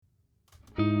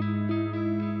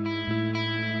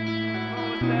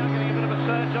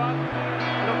It's on.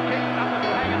 Little kick up and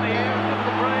hang in the air. A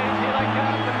little breeze. Here they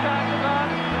come. The chance is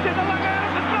on. Did the look out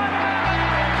of the try?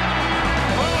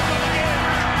 Oh, it's on again.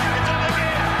 It's on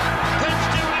again. Let's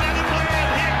do another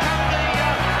plan.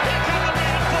 Here come the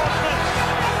reinforcements.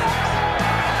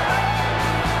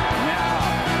 Now,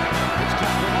 it's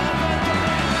time for all the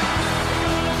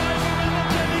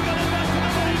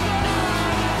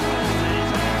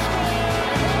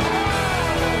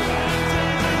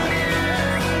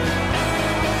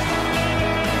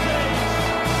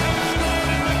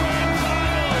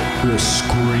The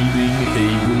Screaming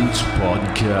Eagles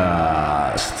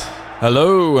Podcast.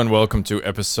 Hello and welcome to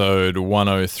episode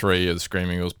 103 of the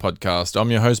Screaming Eagles Podcast. I'm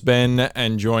your host Ben,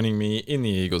 and joining me in the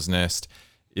Eagles Nest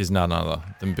is none other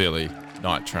than Billy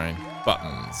Night Train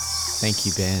Buttons. Thank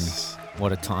you, Ben.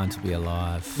 What a time to be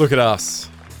alive. Look at us.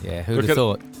 Yeah, who'd have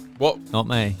thought? What? Not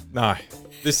me. No.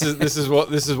 This is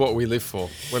what we live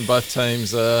for. When both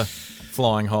teams are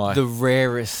flying high. The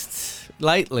rarest.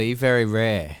 Lately, very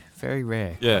rare. Very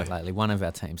rare. Yeah. Lately, one of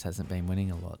our teams hasn't been winning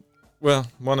a lot. Well,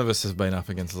 one of us has been up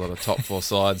against a lot of top four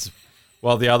sides,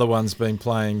 while the other one's been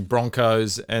playing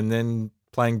Broncos and then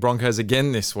playing Broncos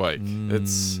again this week.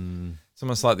 It's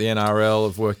almost like the NRL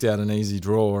have worked out an easy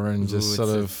draw and just sort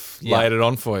of laid it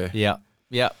on for you.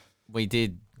 Yep. We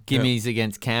did gimmies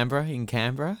against Canberra in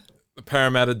Canberra. The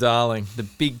Parramatta darling. The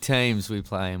big teams we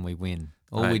play and we win.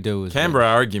 All we do is Canberra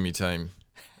are a gimme team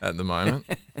at the moment.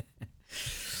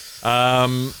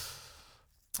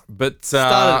 But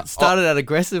started out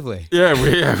aggressively. Yeah,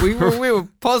 We were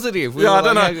positive. We I were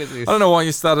don't know. like, I "How good is this?" don't know why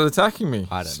you started attacking me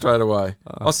straight away.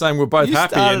 I was saying we're both You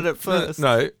happy. started it first.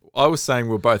 No, I was saying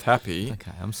we're both happy.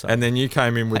 Okay, I'm sorry. And then you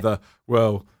came in with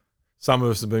some of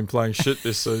us have been playing shit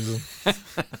this season.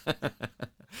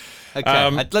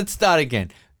 Okay, let's start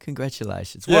again.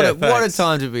 Congratulations. Yeah, What a thanks.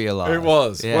 time to be alive. It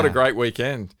was. Yeah. What a great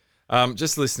weekend.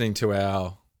 Just listening to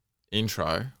our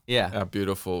intro, Yeah. our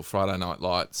beautiful Friday Night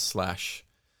Lights /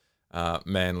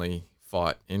 Manly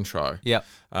fight intro. Yep.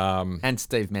 And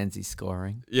Steve Menzies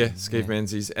scoring. Steve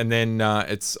Menzies. And then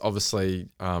it's obviously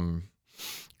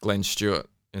Glenn Stewart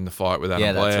in the fight with Adam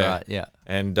Yeah, Blair. that's right. Yeah.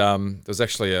 And there was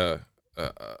actually a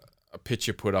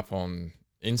picture put up on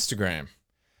Instagram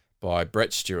by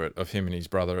Brett Stewart of him and his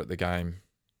brother at the game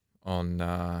on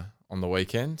the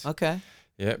weekend. Okay.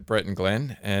 Yeah, Brett and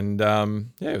Glenn. And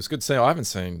it was good to see. I haven't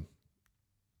seen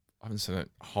it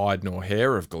hide nor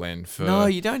hair of Glenn for No,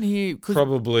 you don't hear.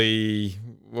 probably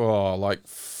like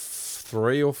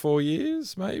 3 or 4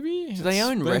 years, maybe. Do they It's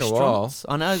own been a while. restaurants?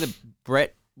 I know that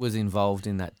Brett was involved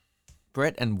in that.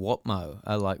 Brett and Watmo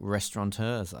are like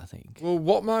restaurateurs, I think. Well,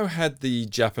 Watmo had the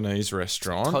Japanese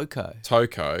restaurant, Toko.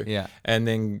 Toko. Yeah. And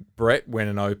then Brett went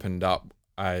and opened up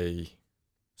a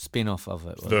Spin-off of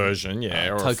it. version,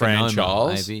 or a Tokonoma,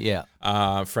 franchise. maybe,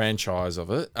 yeah. Franchise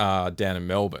of it down in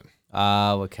Melbourne.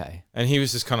 Oh, okay. And he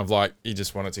was just kind of like, he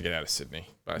just wanted to get out of Sydney,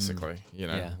 basically.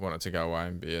 Yeah. Wanted to go away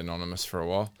and be anonymous for a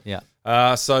while. Yeah.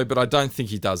 But I don't think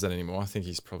he does that anymore. I think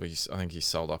he's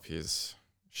sold up his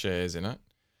shares in it.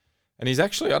 And he's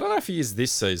actually, I don't know if he is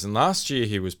this season. Last year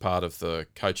he was part of the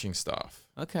coaching staff.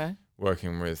 Okay.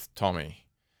 Working with Tommy.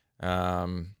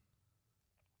 After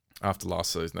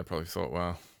last season, they probably thought,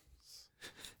 well, it's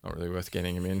not really worth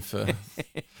getting him in for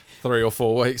 3 or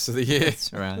 4 weeks of the year.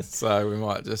 That's right. So we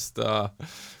might just, I'll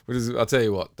tell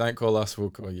you what, don't call us, we'll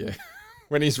call you.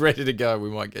 When he's ready to go, we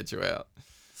might get you out.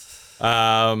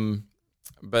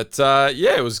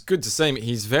 It was good to see him.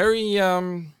 He's very, he's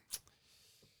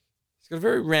got a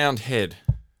very round head.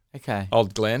 Okay.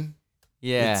 Old Glenn.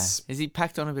 Yeah. It's- Has he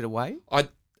packed on a bit of weight?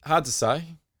 Hard to say.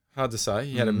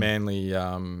 He had a manly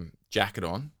jacket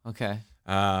on. Okay.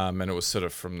 And it was sort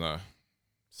of from the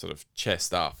sort of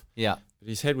chest up. Yeah. But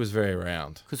his head was very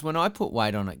round. Because when I put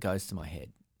weight on, it goes to my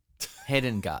head. Head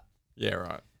and gut. Yeah,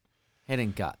 right. Head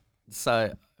and gut.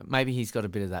 So maybe he's got a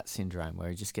bit of that syndrome where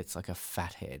he just gets like a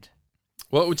fat head.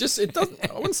 Well, it doesn't,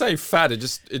 I wouldn't say fat.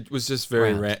 It was just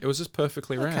very Round. round. It was just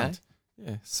perfectly Okay. round.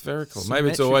 Yeah, spherical. Maybe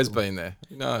it's always been there.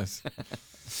 Who knows?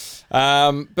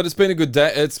 But it's been a good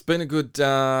day. It's been a good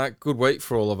week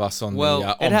for all of us on board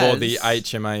the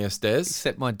HMAS Des.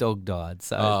 Except my dog died.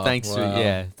 So thanks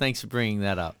for bringing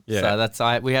that up. Yeah.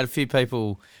 So we had a few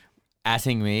people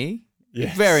atting me.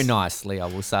 Yes. Very nicely, I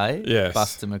will say. Yes.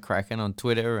 Buster McCracken on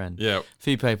Twitter and a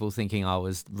few people thinking I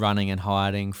was running and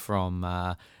hiding from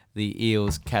the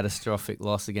Eels' catastrophic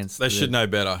loss against They should know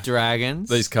better. Dragons.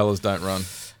 These colours don't run.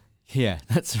 Yeah,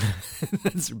 that's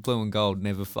blue and gold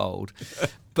never fold.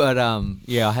 But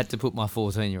I had to put my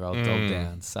 14-year-old dog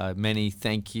down. So many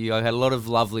thank you. I had a lot of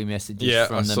lovely messages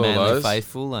from the Manly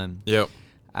faithful and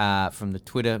from the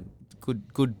Twitter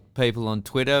good people on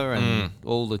Twitter, and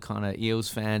all the kind of Eels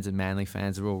fans and Manly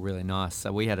fans are all really nice.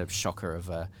 So we had a shocker of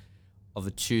a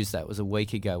Tuesday. It was a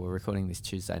week ago. We're recording this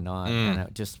Tuesday night, and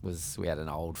it just was. We had an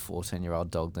old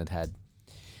 14-year-old dog that had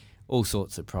all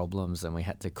sorts of problems, and we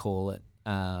had to call it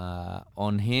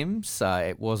on him. So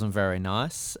it wasn't very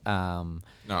nice. No,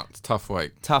 it's a tough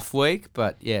week. Tough week,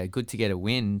 but yeah, good to get a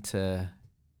win to,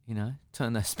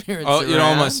 turn those spirits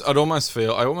around. I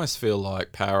almost feel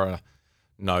like Para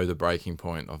know the breaking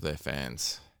point of their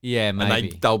fans. Yeah, maybe.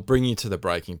 And they'll bring you to the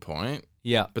breaking point.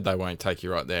 Yeah. But they won't take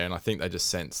you right there. And I think they just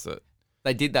sense that.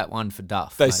 They did that one for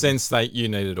Duff. They sense that you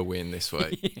needed a win this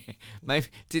week. Yeah. Maybe.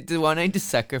 Do I need to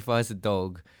sacrifice a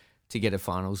dog to get a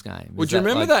finals game? Well, do you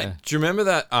remember that? Do you remember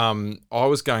that? I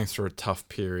was going through a tough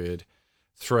period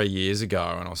 3 years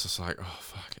ago, and I was just like, oh,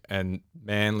 fuck. And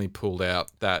Manly pulled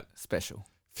out that special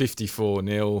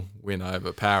 54-0 win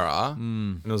over Para.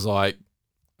 And it was like,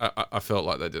 I felt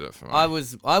like they did it for me. I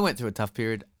went through a tough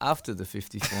period after the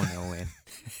 54-0 win.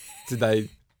 Did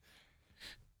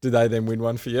they then win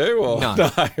one for you? Or? No,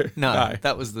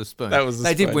 that was the spoon.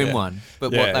 They did win one,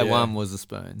 but what they won was a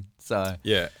spoon. So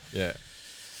yeah.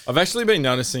 I've actually been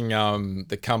noticing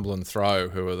the Cumberland Throw,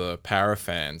 who are the Para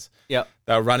fans. Yep.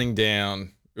 They were running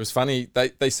down. It was funny.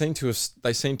 They seemed to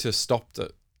have stopped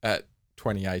it at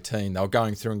 2018. They were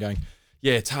going through and going,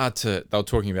 yeah, it's hard to. They were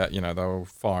talking about, they were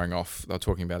firing off. They were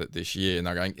talking about it this year, and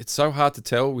they're going, it's so hard to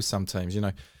tell with some teams.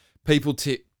 People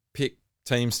pick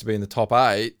teams to be in the top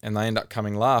 8, and they end up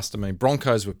coming last. I mean,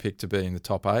 Broncos were picked to be in the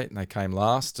top 8, and they came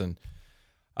last. And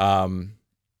who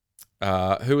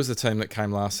was the team that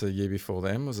came last the year before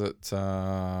them? Was it?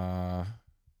 I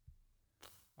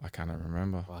can't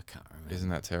remember. I can't remember. Isn't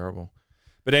that terrible?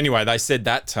 But anyway, they said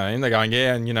that team. They're going,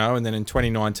 yeah, and then in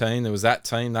 2019 there was that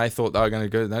team. They thought they were going to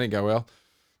go. They didn't go well.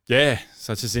 Yeah,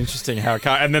 so it's just interesting how it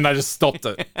can't. And then they just stopped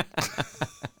it.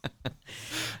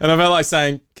 And I felt like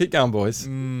saying, keep going, boys.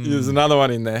 There's another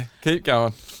one in there. Keep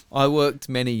going. I worked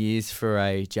many years for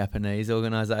a Japanese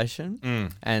organisation,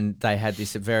 and they had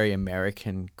this very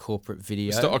American corporate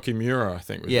video. Mr. Okamura, I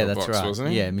think, was that's box, right. wasn't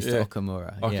he? Yeah, Mr.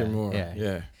 Okamura. Okamura,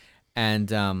 yeah. And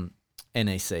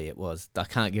NEC it was. I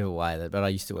can't give away that, but I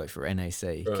used to work for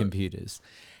NEC Computers.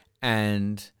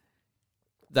 And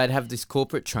they'd have this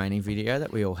corporate training video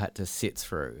that we all had to sit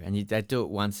through. And they'd do it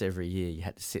once every year. You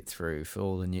had to sit through for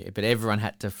all the new... But everyone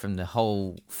had to, from the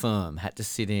whole firm, had to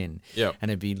sit in. Yeah. And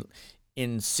it'd be...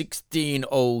 In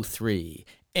 1603,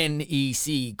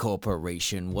 NEC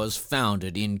Corporation was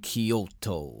founded in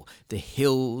Kyoto, the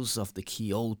hills of the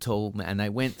Kyoto, and they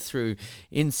went through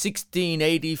in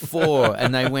 1684,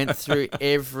 and they went through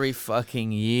every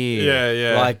fucking year.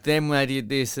 Yeah. Like, then we did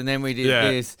this, and then we did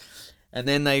this. And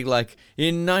then they,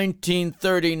 in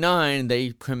 1939,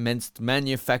 they commenced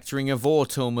manufacturing of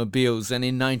automobiles, and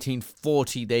in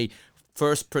 1940, they...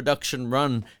 first production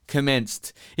run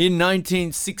commenced in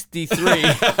 1963.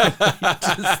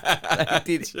 They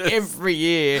did every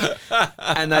year,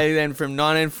 and they then from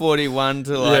 1941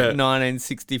 to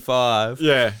 1965.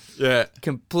 Yeah.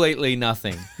 Completely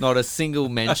nothing. Not a single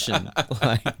mention.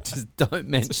 Just don't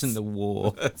mention the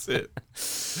war. That's it.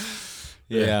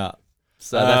 Yeah.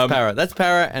 So that's Para. That's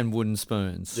Para and wooden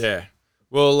spoons. Yeah.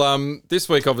 Well, this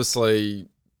week obviously.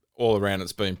 All around,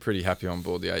 it's been pretty happy on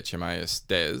board the HMAS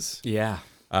Des. Yeah.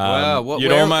 Wow. Where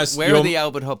are the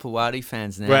Albert Hopewadi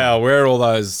fans now? Well, where are all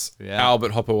those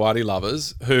Albert Hopewadi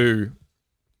lovers who,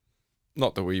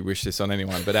 not that we wish this on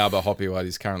anyone, but Albert Hopewadi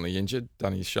is currently injured,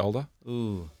 done his shoulder.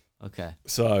 Ooh, okay.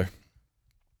 So,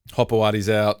 Hopewadi's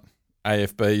out,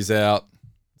 AFB's out.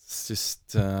 It's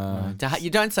just... you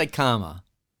don't say karma.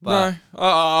 No,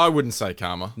 I wouldn't say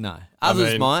karma. No.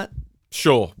 Others might.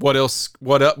 Sure. What else?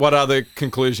 What other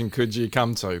conclusion could you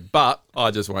come to? But I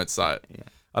just won't say it. Yeah.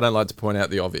 I don't like to point out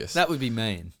the obvious. That would be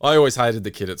mean. I always hated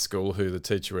the kid at school who the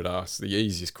teacher would ask the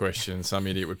easiest question. Some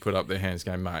idiot would put up their hands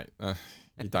going, mate, you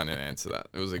don't need to answer that.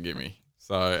 It was a gimme.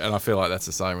 So, and I feel like that's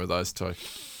the same with those two.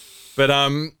 But,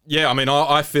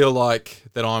 I feel like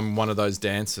that I'm one of those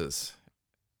dancers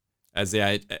as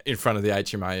in front of the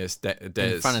HMAS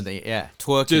Des. In front of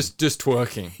twerking. Just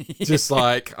twerking. Just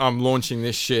like I'm launching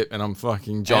this ship and I'm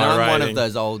fucking gyrating. And I'm one of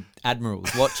those old admirals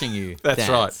watching you That's dance.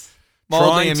 Right.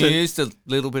 Mildly amused, a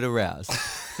little bit aroused.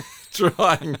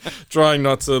 trying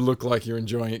not to look like you're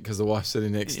enjoying it because the wife's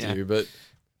sitting next to you, but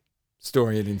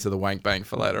storing it into the wank bank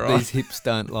for later on. These hips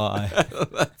don't lie.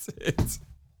 That's it.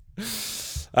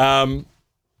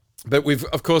 But we've,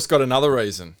 of course, got another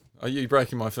reason. Are you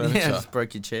breaking my furniture? Yeah, I just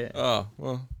broke your chair. Oh,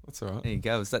 well, that's all right. There you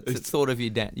go. That's the thought of you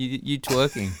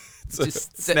twerking.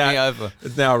 Just set me over.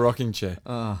 It's now a rocking chair.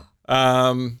 Oh.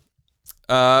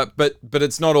 But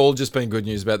it's not all just been good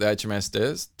news about the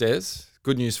HMS Des,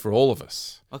 good news for all of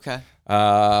us. Okay.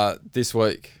 This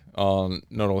week on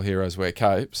Not All Heroes Wear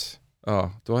Capes.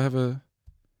 Oh, do I have a...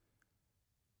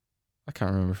 I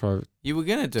can't remember if I... You were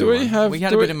going to do Do we one. have- We had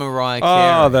do a we- bit of Mariah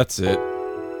Carey. Oh, that's it.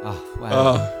 Oh, wow.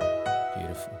 Oh.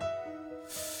 Beautiful.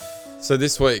 So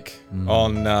this week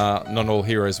on Not All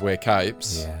Heroes Wear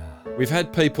Capes, Yeah. we've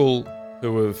had people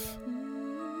who have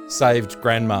saved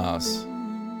grandmas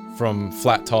from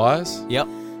flat tyres. Yep.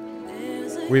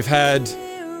 We've had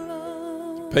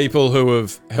people who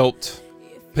have helped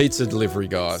pizza delivery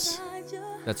guys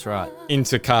That's right.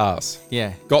 into cars.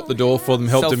 Yeah. Got the door for them,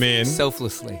 helped them in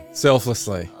Selflessly.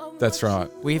 selflessly. That's right.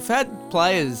 We've had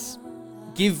players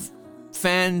give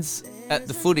fans at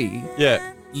the footy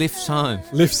Yeah. lifts home.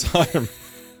 Lifts home.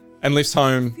 And lifts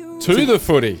home to the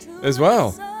footy as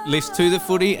well. Lifts to the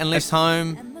footy and lifts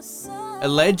home,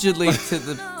 allegedly to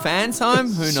the fans'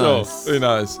 home. Who Sure, knows? who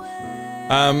knows?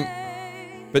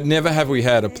 But never have we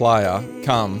had a player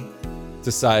come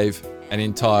to save an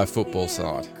entire football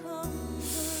side.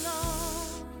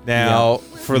 Now,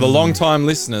 for the long-time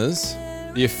listeners,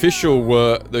 the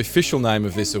official name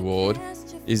of this award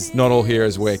is Not All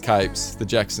Heroes Wear Capes, the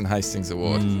Jackson Hastings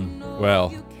Award.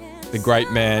 Well, the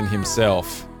great man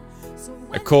himself.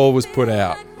 A call was put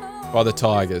out by the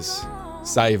Tigers,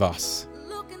 save us,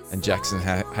 and Jackson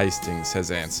Hastings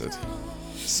has answered.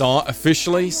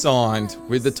 Officially signed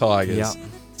with the Tigers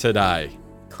today.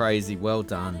 Crazy. Well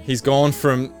done. He's gone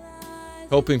from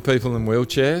helping people in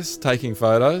wheelchairs, taking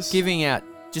photos, Giving out,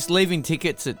 just leaving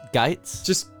tickets at gates.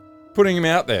 just putting him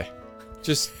out there.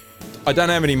 I don't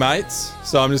have any mates,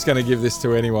 so I'm just going to give this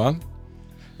to anyone.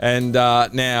 And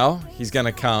now he's going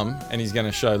to come and he's going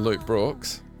to show Luke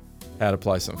Brooks how to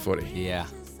play some footy. Yeah.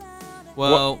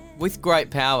 Well, with great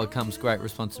power comes great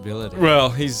responsibility. Well,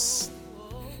 he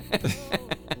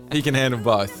can handle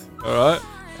both. All right.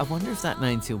 I wonder if that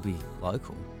means he'll be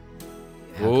local.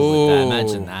 How Ooh. good would that?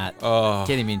 Imagine that. Oh.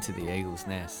 Get him into the Eagles'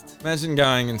 nest. Imagine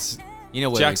going and You know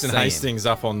where Jackson we'd see him. Hastings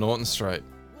up on Norton Street.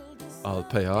 Oh, the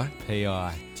PI.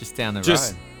 PI, just down the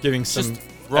Just road. giving some Just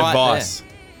right advice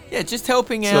Yeah, just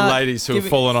helping to out. ladies who have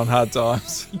fallen on hard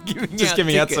times. Just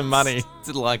giving out some money.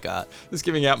 To Leichhardt. Just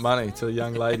giving out money to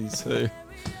young ladies who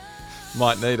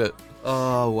might need it.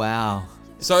 Oh, wow.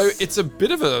 So it's a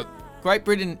bit of a Great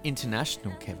Britain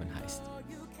International Kevin Hastings.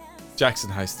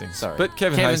 Jackson Hastings. Sorry. But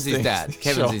Kevin's Hastings. his dad.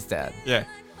 Kevin's Sure. his dad. Yeah.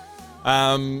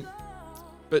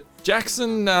 But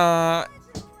Jackson,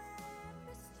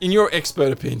 in your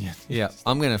expert opinion, Yeah,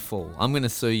 I'm going to fall. I'm going to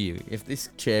sue you. If this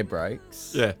chair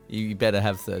breaks, Yeah. you better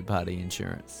have third-party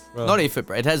insurance. Well- Not if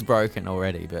it has broken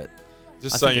already, but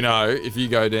just I so think you know, if you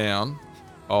go down,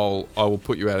 I will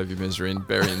put you out of your misery and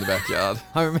bury you in the backyard.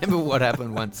 I remember what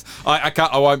happened once. I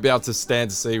won't be able to stand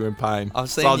to see you in pain. I've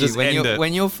seen so I'll you just when end it.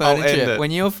 when your I'll end furniture it.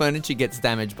 when your furniture gets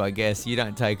damaged by guests, you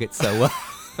don't take it so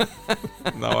well.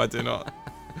 No, I do not.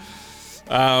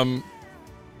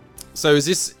 So is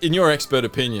this, in your expert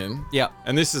opinion? Yeah.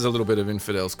 And this is a little bit of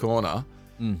Infidel's Corner.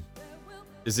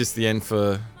 Is this the end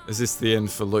for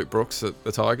Luke Brooks at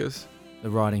the Tigers? The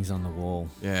writing's on the wall.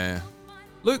 Yeah.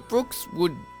 Luke Brooks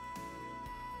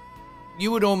you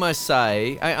would almost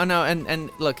say, I know, and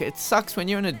look, it sucks when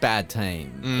you're in a bad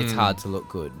team. It's hard to look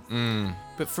good.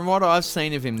 But from what I've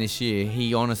seen of him this year,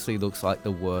 he honestly looks like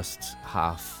the worst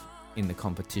half in the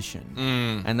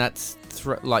competition. And that's,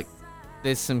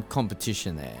 there's some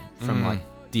competition there from like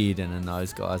Dearden and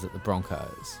those guys at the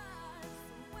Broncos.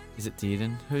 Is it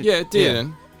Dearden? Yeah,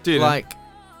 Dearden. Like,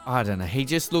 I don't know. He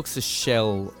just looks a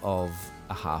shell of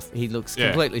a half. He looks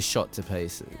completely shot to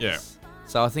pieces. Yeah.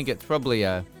 So I think it's probably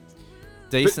a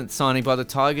decent signing by the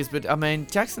Tigers. But, I mean,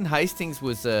 Jackson Hastings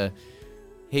was can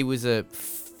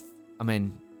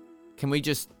we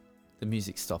just, the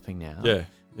music's stopping now. Yeah.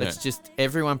 Let's just,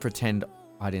 everyone pretend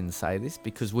I didn't say this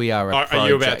because we are Are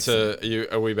you about to?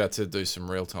 Are we about to do some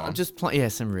real time? I'm just playing,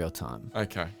 some real time.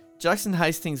 Okay. Jackson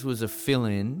Hastings was a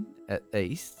fill-in at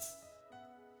East,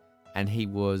 and he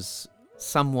was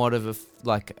somewhat of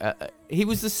he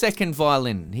was the second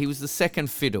violin. He was the second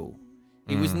fiddle.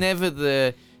 He was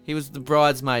never he was the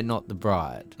bridesmaid, not the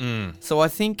bride. So I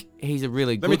think he's a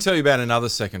really good... Let me tell you about another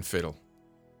second fiddle,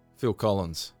 Phil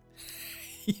Collins.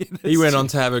 Yeah, He went that's on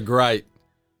to have a great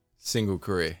single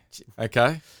career.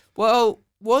 Okay. Well,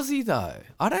 was he though?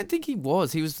 I don't think he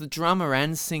was. He was the drummer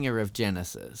and singer of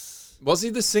Genesis. Was he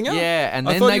the singer? Yeah, and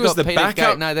I then thought they he was got the Peter.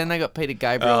 backup. Then they got Peter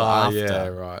Gabriel Oh, after. yeah,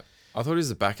 right. I thought he was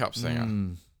the backup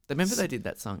singer. Remember they did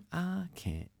that song, I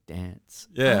Can't Dance.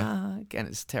 Yeah. And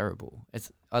it's terrible.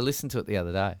 I listened to it the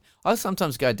other day. I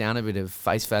sometimes go down a bit of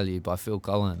Face Value by Phil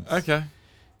Collins. Okay.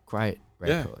 Great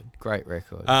record. Yeah. Great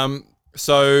record.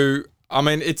 So I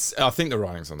mean, I think the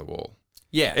writing's on the wall.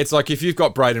 Yeah. It's like if you've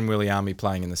got Braden Williami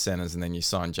playing in the centres and then you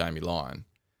sign Jamie Lyon,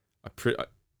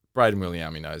 Braden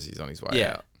Williami knows he's on his way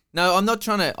out. No, I'm not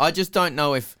trying to. I just don't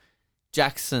know if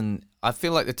Jackson. I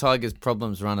feel like the Tigers'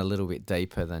 problems run a little bit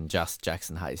deeper than just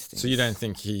Jackson Hastings. So you don't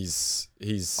think he's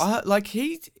he's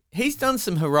done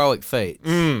some heroic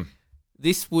feats.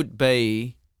 This would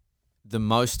be the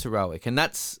most heroic, and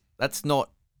that's not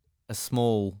a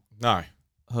small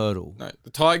hurdle. No,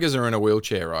 the Tigers are in a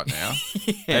wheelchair right now,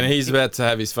 and he's about to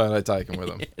have his photo taken with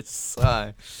them. Yes,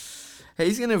 so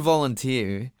he's going to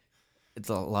volunteer. It's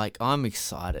like, I'm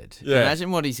excited. Yeah.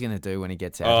 Imagine what he's going to do when he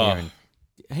gets out here.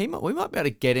 And we might be able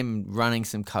to get him running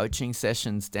some coaching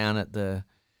sessions down at the,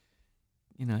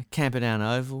 Camperdown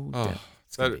Oval.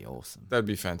 It's going to be awesome. That'd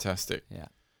be fantastic. Yeah.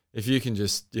 If you can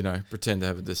just, pretend to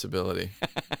have a disability.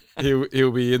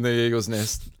 he'll be in the Eagles'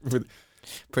 nest with...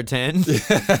 Pretend?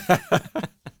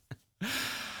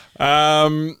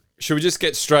 Should we just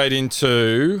get straight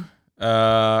into...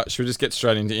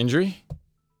 injury?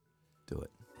 Do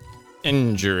it.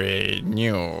 Injury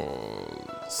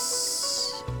news.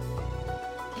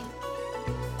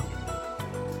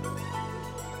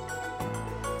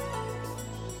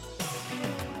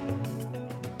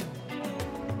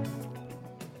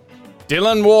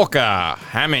 Dylan Walker,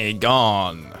 hammy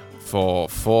gone for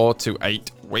 4 to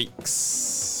 8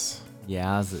 weeks.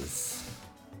 Yowzers.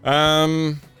 I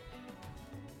mean,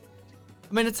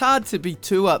 it's hard to be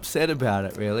too upset about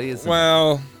it, really, isn't it?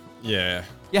 Well, yeah.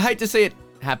 You hate to see it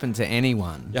happen to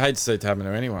anyone. You hate to see it happen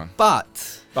to anyone.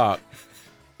 But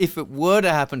if it were to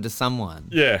happen to someone...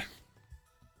 Yeah.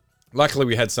 Luckily,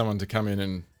 we had someone to come in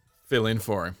and fill in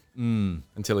for him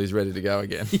until he's ready to go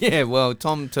again. Yeah, well,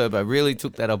 Tom Turbo really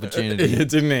took that opportunity.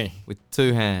 Didn't he? With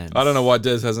 2 hands. I don't know why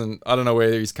Des hasn't... I don't know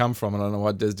where he's come from. I don't know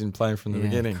why Des didn't play him from the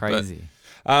beginning. Crazy.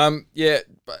 But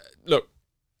look,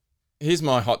 here's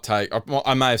my hot take.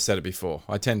 I may have said it before.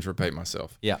 I tend to repeat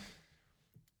myself. Yeah.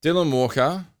 Dylan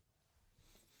Walker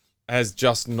has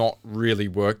just not really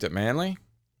worked at Manly.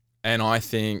 And I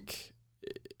think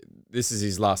this is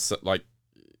his last...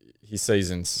 His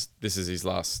season's... This is his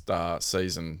last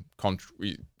season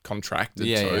contracted to.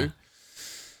 Yeah.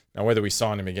 Now, whether we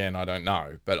sign him again, I don't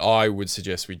know. But I would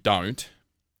suggest we don't.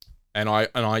 And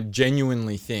I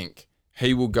genuinely think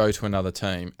he will go to another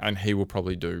team and he will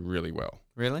probably do really well.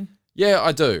 Really? Yeah,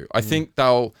 I do. I think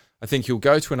he'll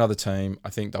go to another team. I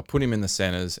think they'll put him in the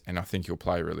centres and I think he'll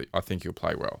play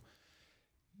well.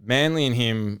 Manly and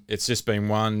him, it's just been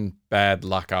one bad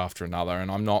luck after another. And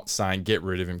I'm not saying get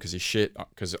rid of him because he's shit,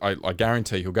 because I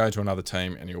guarantee he'll go to another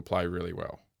team and he'll play really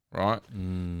well, right?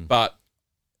 But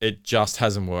it just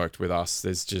hasn't worked with us.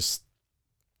 He's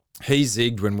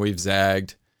zigged when we've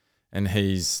zagged and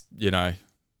he's,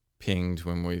 pinged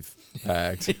when we've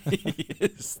bagged.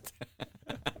 Yes.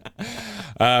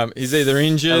 He's either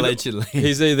injured. Allegedly.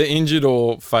 He's either injured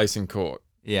or facing court.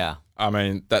 Yeah. I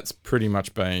mean, that's pretty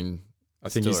much been... I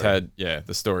think he's had,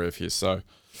 the story of his. So,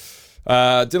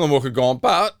 Dylan Walker gone.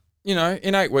 But,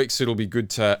 in 8 weeks, it'll be good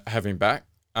to have him back.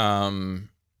 It'll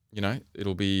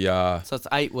be... so it's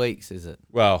 8 weeks, is it?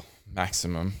 Well,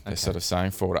 maximum, they're sort of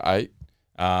saying 4 to 8.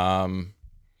 And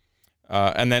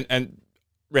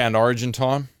round origin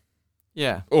time.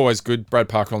 Yeah. Always good. Brad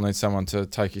Parker will need someone to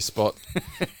take his spot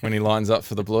when he lines up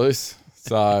for the Blues.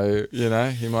 So, he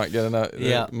might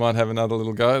might have another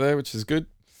little go there, which is good.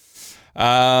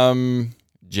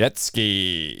 Jet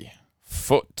ski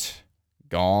foot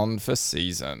gone for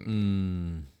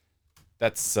season.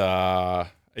 That's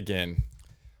again,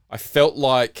 I felt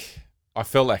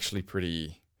actually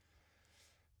pretty.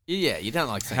 Yeah, you don't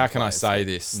like saying how can I players, say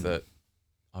this that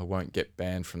I won't get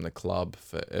banned from the club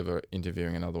for ever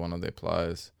interviewing another one of their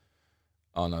players?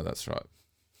 Oh no, that's right.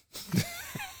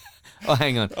 Oh,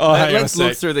 hang on. Hang Let's on a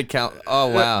look through the Oh,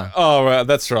 wow. Oh, wow,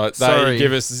 that's right. Sorry. They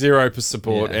give us 0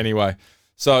 support anyway.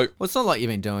 So, well, it's not like you've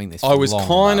been doing this for I was long,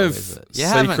 kind though, of is it? You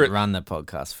haven't run the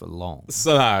podcast for long.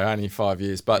 So, no, only 5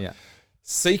 years. But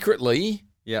secretly,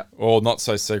 or not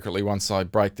so secretly, once I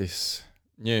break this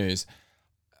news,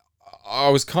 I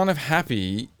was kind of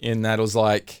happy in that it was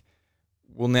like,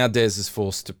 well, now Des is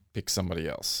forced to pick somebody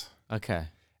else. Okay.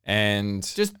 And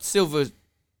just silver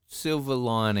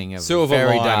lining of a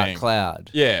very dark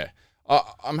cloud. Yeah.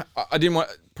 I didn't want...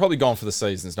 Probably gone for the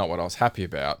season is not what I was happy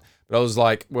about. But I was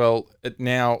like, well, I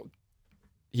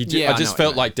just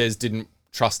felt like Des didn't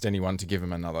trust anyone to give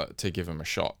him a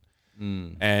shot.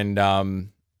 And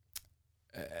then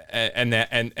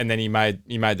he made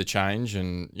the change,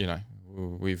 and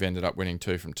we've ended up winning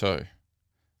 2 from 2.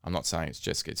 I'm not saying it's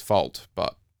Jessica's fault,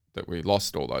 but that we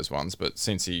lost all those ones. But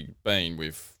since we've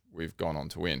gone on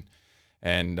to win.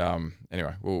 And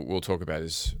anyway, we'll talk about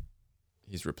his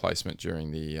replacement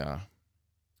during the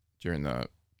during the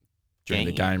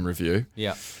game review.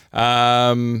 Yeah. Now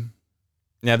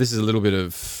this is a little bit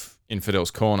of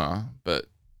Infidel's Corner, but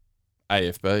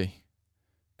AFB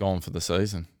gone for the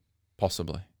season,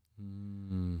 possibly.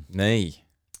 Knee.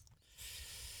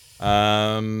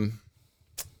 Shame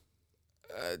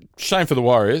for the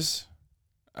Warriors.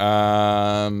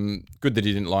 Good that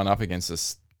he didn't line up against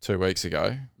us 2 weeks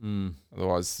ago.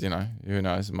 Otherwise, who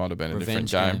knows? It might have been a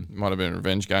different game. Might have been a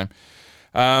revenge game.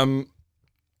 I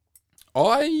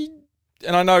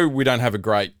know we don't have a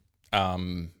great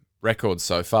record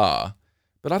so far,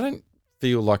 but I don't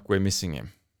feel like we're missing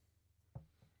him.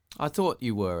 I thought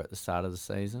you were at the start of the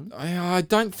season. I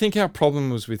don't think our problem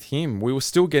was with him. We were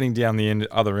still getting down the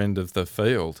other end of the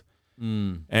field.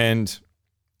 And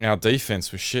our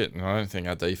defense was shit, and I don't think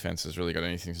our defense has really got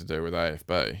anything to do with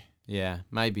AFB. Yeah,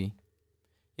 maybe.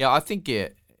 Yeah, I think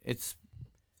it's.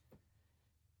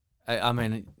 I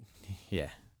mean, yeah.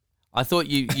 I thought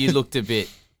you looked a bit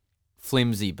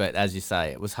flimsy, but as you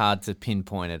say, it was hard to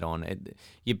pinpoint it on.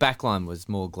 Your backline was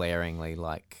more glaringly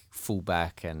like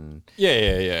fullback and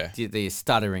the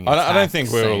stuttering. I don't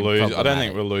think we were losing. I don't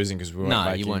think we're losing because we weren't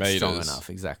making you weren't meters. strong enough.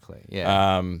 Exactly.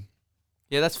 Yeah.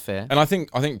 Yeah, that's fair. And I think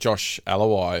Josh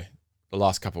Alawai the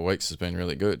last couple of weeks has been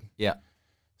really good. Yeah.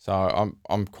 So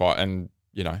I'm quite, and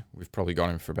we've probably got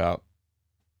him for about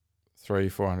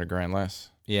 300-400 grand less.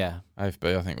 Yeah.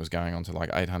 AFB I think was going on to like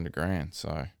 800 grand.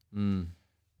 So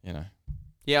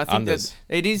yeah, I think that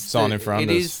it is signing for unders.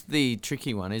 It is the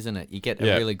tricky one, isn't it? You get a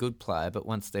really good player, but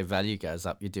once their value goes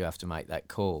up, you do have to make that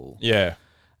call. Yeah.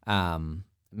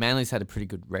 Manly's had a pretty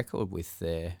good record with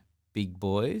their big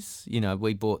boys.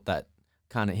 We bought that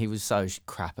he was so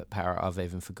crap at Para, I've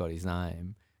even forgot his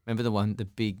name. Remember the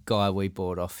big guy we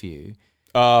bought off you?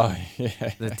 Oh,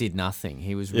 yeah. That did nothing.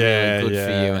 He was really good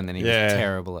for you, and then he was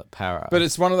terrible at Para. But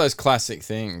it's one of those classic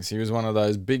things. He was one of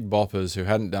those big boppers who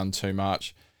hadn't done too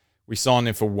much. We signed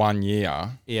him for 1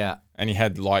 year. Yeah. And he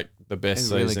had like the best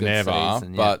season ever.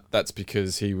 But that's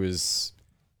because he was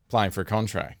playing for a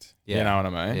contract. Yeah. You know what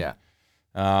I mean? Yeah.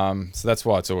 So that's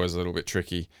why it's always a little bit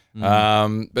tricky.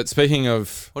 But speaking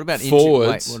of what about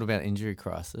forwards, what about injury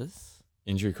crisis?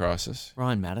 Injury crisis.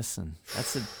 Ryan Madison.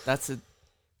 That's a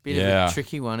bit of a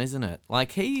tricky one, isn't it?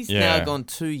 Like he's now gone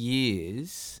 2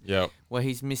 years. Yep. Where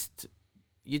he's missed.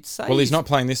 You'd say. Well, he's not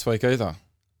playing this week either.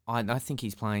 I think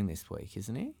he's playing this week,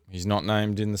 isn't he? He's not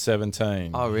named in the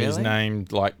 17. Oh, really? He's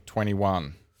named like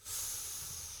 21.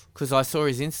 Because I saw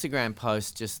his Instagram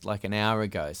post just like an hour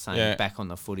ago saying back on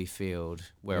the footy field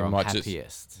where I'm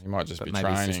happiest. He might just be maybe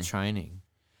training. He's just training.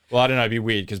 Well, I don't know. It'd be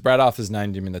weird because Brad Arthur's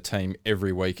named him in the team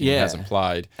every week and he hasn't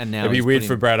played. And now it'd be weird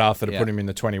for Brad Arthur to put him in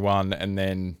the 21 and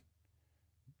then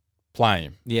play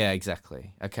him. Yeah,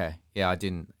 exactly. Okay. Yeah, I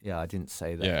didn't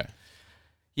see that. Yeah.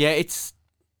 Yeah, it's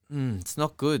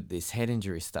not good, this head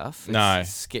injury stuff. No.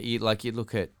 You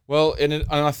look at... Well, and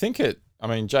I think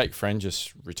Jake Friend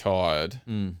just retired.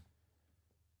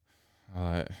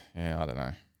 I don't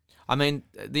know. I mean,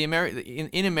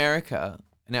 in America,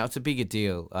 now it's a bigger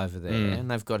deal over there,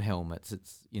 and they've got helmets.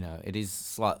 It's it is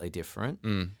slightly different,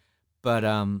 but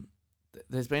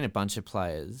there's been a bunch of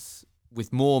players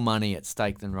with more money at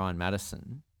stake than Ryan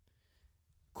Madison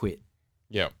quit.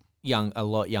 Yeah, a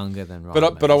lot younger than Ryan.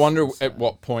 Madison, but I wonder at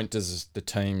what point does the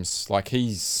teams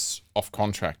he's off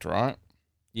contract, right?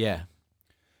 Yeah.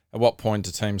 At what point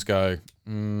do teams go?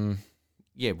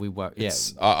 Yeah, we were. Yeah,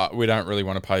 we don't really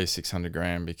want to pay you 600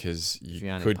 grand because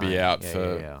you could be out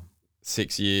for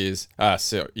 6 years.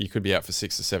 So you could be out for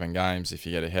 6 or 7 games if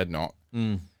you get a head knock.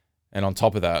 And on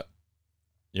top of that,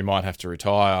 you might have to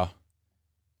retire.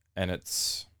 And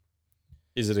is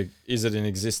it an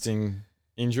existing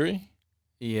injury?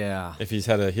 Yeah. If he's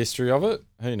had a history of it,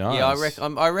 who knows? Yeah,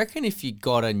 I reckon if you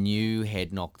got a new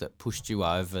head knock that pushed you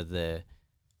over the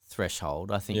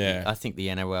threshold, I think the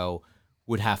NRL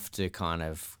would have to kind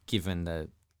of, given the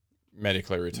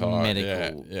medically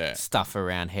retired stuff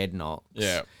around head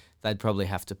knocks, they'd probably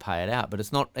have to pay it out. But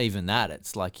it's not even that.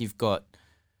 It's like you've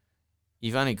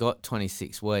only got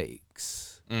 26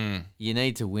 weeks. You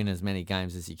need to win as many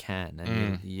games as you can,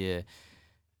 and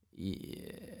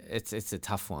it's a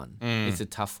tough one. It's a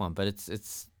tough one, but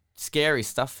it's scary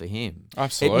stuff for him.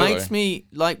 Absolutely, it makes me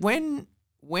like when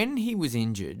he was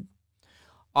injured.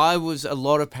 A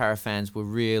lot of Para fans were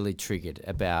really triggered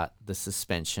about the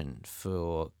suspension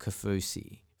for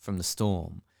Kafusi from the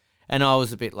Storm. And I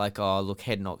was a bit like, oh, look,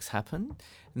 head knocks happen.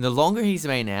 And the longer he's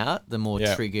been out, the more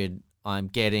triggered I'm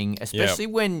getting, especially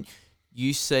when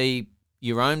you see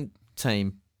your own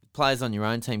team, players on your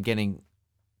own team getting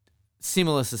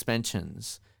similar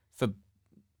suspensions for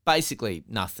basically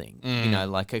nothing. You know,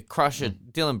 like a crusher.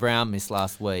 Dylan Brown missed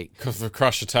last week For a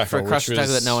crusher tackle. for a crusher which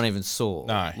tackle was- that no one even saw.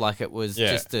 No. Like it was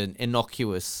Yeah. just an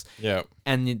innocuous. Yeah.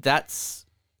 And that's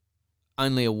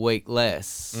only a week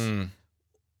less.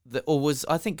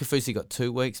 I think Kafusi got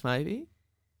 2 weeks maybe?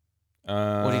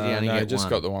 Or did he only no, get he just one?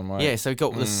 got the 1 week. Yeah, so he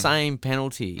got the same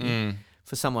penalty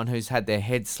for someone who's had their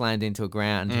head slammed into a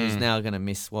ground who's now going to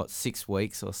miss, 6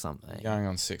 weeks or something. Going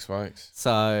on 6 weeks.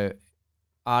 So,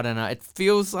 I don't know. It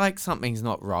feels like something's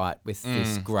not right with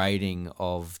this grading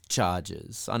of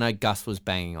charges. I know Gus was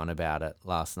banging on about it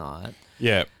last night,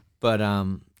 Yeah. but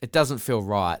it doesn't feel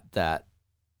right that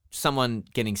someone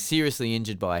getting seriously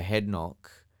injured by a head knock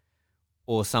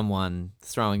or someone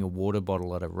throwing a water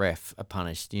bottle at a ref are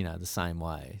punished, the same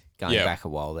way. Going back a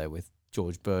while there with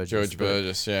George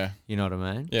Burgess. Yeah. You know what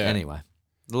I mean? Yeah. Anyway,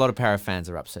 a lot of para fans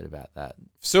are upset about that.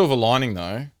 Silver lining,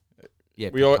 though. Yeah,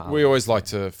 We always like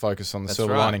to focus on the That's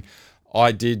silver right. lining.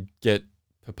 I did get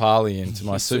Papali into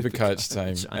my Super Supercoach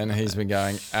coach, team, I and know. he's been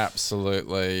going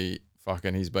absolutely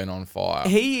fucking. He's been on fire.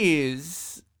 He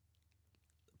is.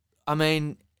 I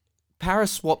mean, Para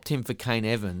swapped him for Kane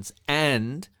Evans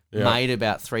and made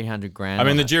about 300 grand. I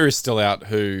mean, on the it. jury's still out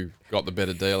who got the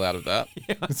better deal out of that.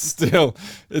 It's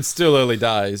still early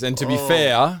days. And to be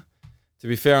fair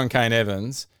on Kane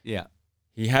Evans, Yeah.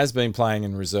 he has been playing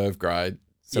in reserve grade,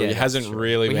 so Yeah, he that's hasn't true.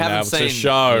 really We been haven't able to seen-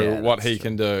 show yeah, what that's he true.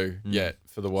 can do yet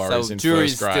for the Warriors So in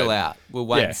jury's first grade. still out. We'll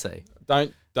wait Yeah. and see.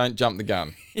 Don't jump the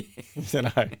gun.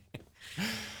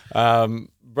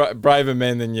 Braver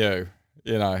men than you.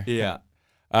 Yeah.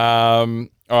 All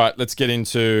right, let's get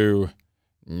into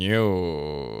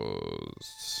news.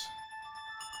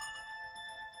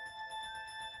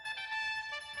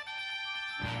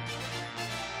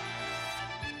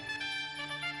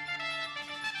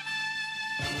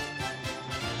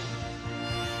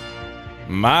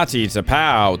 Marty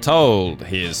Tapau told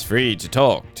he is free to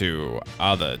talk to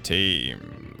other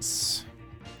teams.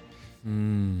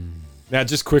 Now,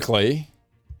 just quickly,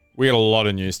 we got a lot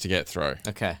of news to get through.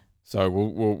 Okay. So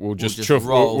we'll just just chuff-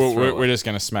 roll through we're it. just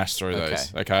going to smash through Okay.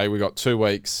 these. Okay, we got 2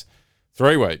 weeks,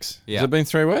 3 weeks. Yeah. Has it been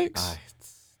 3 weeks? Oh,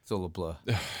 it's all a blur.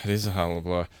 It is a hell of a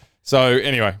blur. So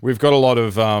anyway, we've got a lot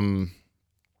of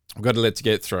we've got a lot to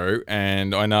get through,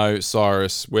 and I know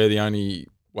Cyrus. We're the only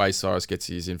way Cyrus gets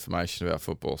his information about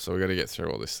football, so we've got to get through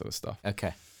all this sort of stuff.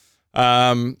 Okay.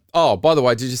 Oh, by the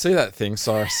way, did you see that thing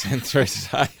Cyrus sent through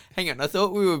today? Hang on. I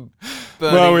thought we were burning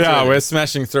Well, we through are. this. We're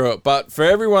smashing through it. But for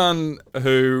everyone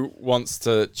who wants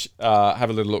to have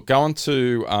a little look, go on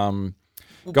to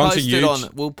We'll go on to post it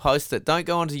YouTube. We'll post it. Don't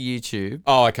go onto YouTube.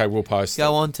 Oh, okay, we'll post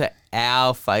Go it. on to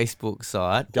our Facebook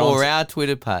site Go on or to- our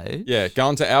Twitter page. Yeah, go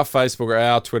on to our Facebook or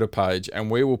our Twitter page,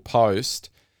 and we will post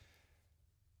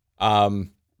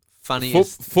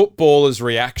Funniest. footballers'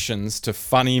 reactions to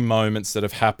funny moments that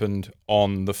have happened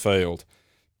on the field.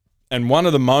 And one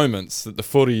of the moments that the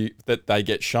footy that they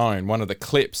get shown, one of the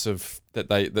clips of that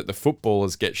the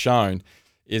footballers get shown,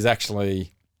 is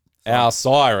actually our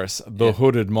Cyrus, the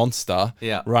hooded monster,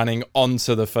 Yeah. running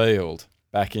onto the field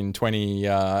back in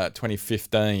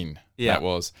 2015. Yeah. That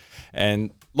was.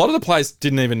 And a lot of the players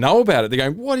didn't even know about it. They're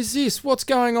going, "What is this? What's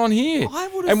going on here?" I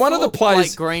would have And one of the thought players,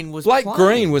 Blake Green was Blake playing.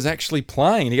 Green was actually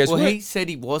playing. He goes, Well, "What?" he said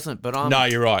he wasn't, but I'm... No,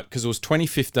 you're right, because it was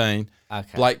 2015. Okay.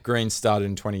 Blake Green started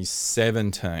in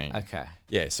 2017. Okay.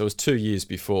 Yeah, so it was 2 years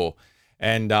before.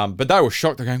 And but they were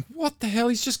shocked. They're going, "What the hell?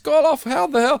 He's just got off. How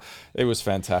the hell?" It was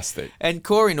fantastic. And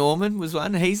Corey Norman was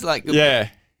one. He's like... Yeah.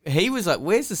 He was like,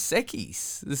 where's the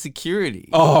secchies? The security.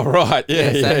 Oh, right. Yeah,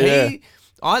 yeah, so yeah.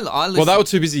 I Well, listened. they were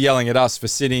too busy yelling at us for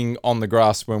sitting on the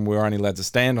grass when we were only allowed to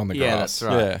stand on the Yeah, grass. that's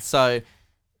right. Yeah. So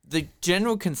the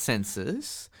general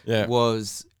consensus Yeah.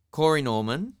 was Corey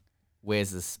Norman, where's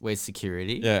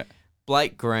security? Yeah.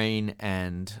 Blake Green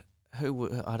and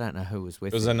I don't know who was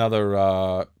with It was him. another,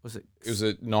 Was it? it was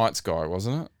a Knights guy,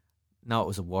 wasn't it? No, it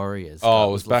was a Warriors. Oh, guy.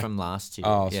 it was back- from last year.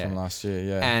 Oh, it's yeah. from last year,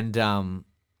 yeah.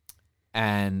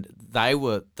 And they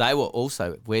were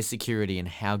also where's security and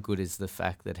how good is the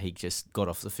fact that he just got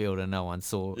off the field and no one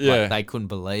saw. Yeah. Like, they couldn't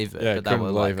believe it. Yeah, but they couldn't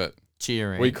were believe like it.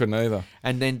 cheering. We couldn't either.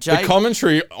 And then The Jake.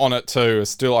 commentary on it too is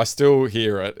still, I still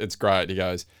hear it. It's great. He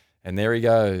goes, "And there he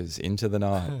goes into the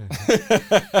night."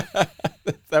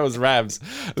 That was Rabs.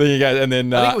 Then you go, and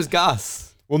then I think it was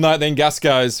Gus. well, no. Then Gus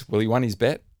goes, "Well, he won his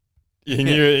bet." He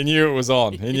knew it was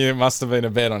on. He knew it must have been a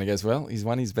bet on. He goes, "Well, he's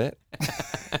won his bet."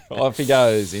 Off he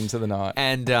goes into the night.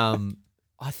 And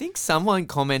I think someone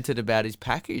commented about his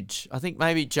package. I think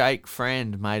maybe Jake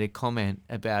Friend made a comment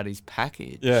about his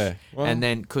package. Yeah. Well, And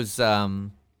then because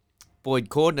Boyd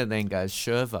Cordner then goes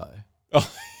Shervo. Oh,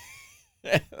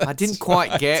 I didn't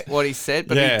quite get what he said,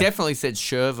 but Yeah. he definitely said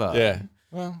Shervo. yeah.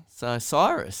 Well, So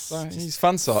Cyrus, so just he's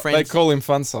fun size. They friends- call him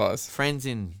fun size. friends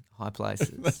in high places.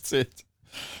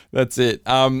 That's it.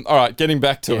 All right, getting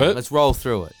back to it. Let's roll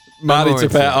through it. Marty No more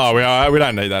Tapau. Oh, we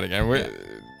don't need that again.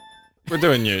 We're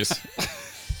doing news.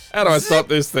 How do I stop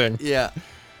this thing? Yeah.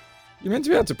 You're meant to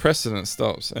be able to press it and it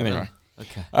stops. Anyway.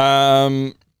 Okay.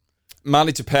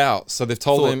 Marty Tapau. So they've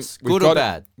told Thoughts, him good or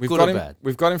bad? Good or bad?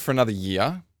 We've got him for another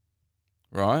year,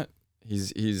 right?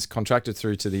 He's contracted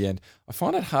through to the end. I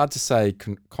find it hard to say.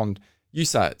 You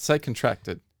say it. Say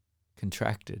contracted.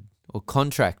 Contracted or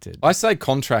contracted? I say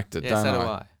contracted. Yeah, don't so do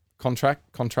I? I.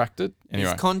 Contracted. Anyway,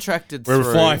 He's contracted we're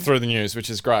through. flying through the news, which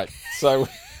is great. So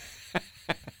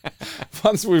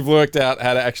once we've worked out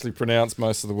how to actually pronounce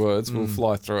most of the words, we'll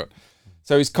fly through it.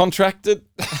 So he's contracted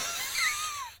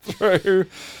through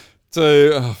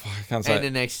to I can't say End it.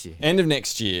 of next year. End of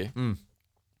next year.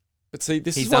 But see,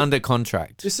 this He's is what, under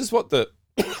contract. this is what the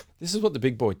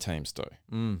big boy teams do.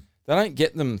 They don't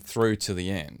get them through to the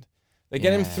end. They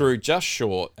get him through just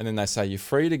short, and then they say you're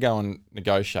free to go and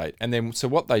negotiate. And then so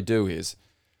what they do is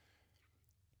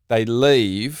they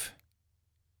leave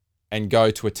and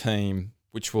go to a team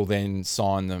which will then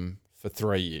sign them for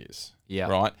 3 years. Yeah.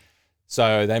 Right.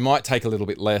 So they might take a little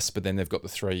bit less, but then they've got the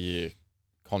 3-year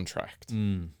contract.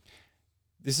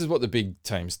 This is what the big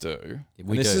teams do.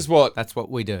 That's what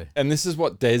we do. And this is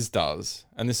what Des does.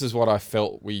 And this is what I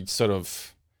felt we sort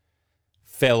of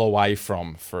fell away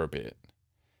from for a bit.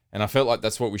 And I felt like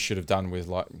that's what we should have done with,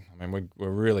 like, I mean, we're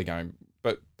really going,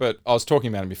 but I was talking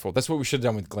about him before. That's what we should have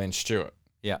done with Glenn Stewart.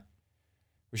 Yeah.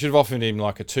 We should have offered him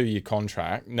like a 2-year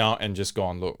contract. No, and just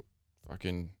gone, look,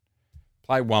 fucking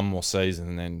play one more season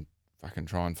and then fucking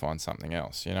try and find something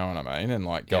else. You know what I mean? And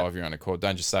like go of your own accord.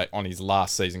 Don't just say on his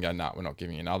last season, go, nah, we're not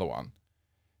giving you another one.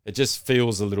 It just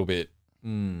feels a little bit, do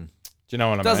you know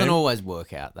what I mean? Doesn't always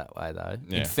work out that way, though,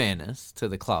 Yeah. in fairness to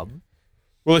the club.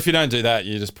 Well, if you don't do that,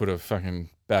 you just put a fucking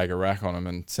bag of rack on him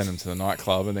and send him to the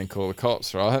nightclub and then call the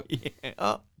cops, right? Yeah.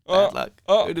 Oh, bad luck.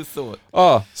 Who'd have thought?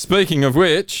 Oh, speaking of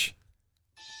which,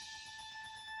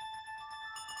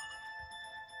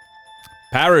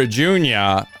 Para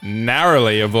Jr.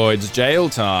 narrowly avoids jail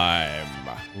time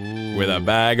with a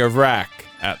bag of rack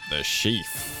at the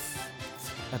sheaf.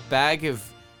 A bag of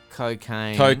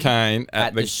cocaine. Cocaine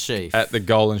at the sheaf. At the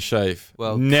Golden Sheaf.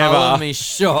 Well, never. colour me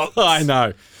shocked. I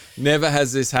know. Never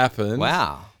has this happened.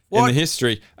 Wow. In the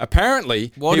history.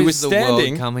 Apparently, What he is was the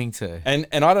standing world coming to? and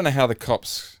I don't know how the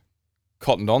cops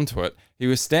cottoned onto it. He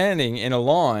was standing in a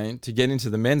line to get into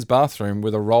the men's bathroom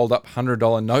with a rolled up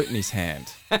 $100 note in his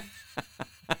hand.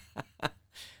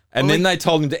 And then they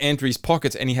told him to enter his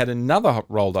pockets and he had another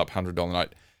rolled up $100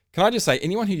 note. Can I just say,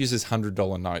 anyone who uses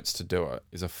 $100 notes to do it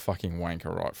is a fucking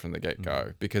wanker right from the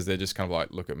get-go because they're just kind of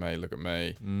like, look at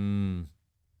me,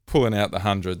 pulling out the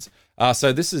hundreds.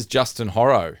 So this is Justin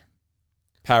Horrow,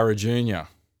 Para Jr.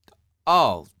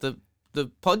 Oh, the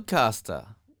podcaster.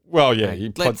 Well, yeah.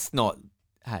 Hey, let's not.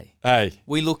 Hey, Hey.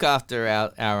 we look after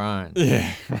our own.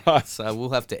 Yeah, right. So we'll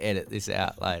have to edit this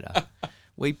out later.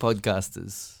 We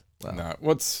podcasters. Well, No,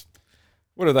 what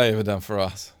have they ever done for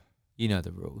us? you know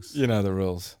the rules. You know the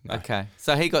rules. No. Okay.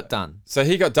 So he got done. So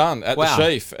he got done at Wow. the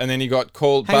sheaf and then he got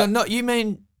called. Hang on, you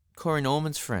mean Corey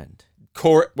Norman's friend?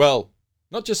 Well,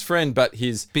 not just friend, but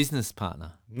his, Business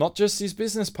partner. not just his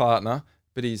business partner,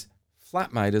 but his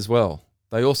flatmate as well.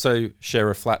 They also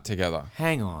share a flat together.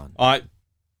 Hang on. I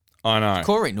know.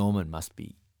 Corey Norman must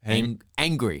be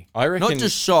angry. I reckon. Not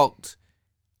just shocked,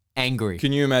 angry.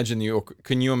 Can you imagine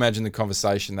the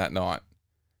conversation that night?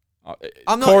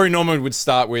 I'm not- Corey Norman would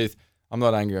start with, "I'm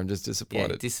not angry. I'm just Yeah,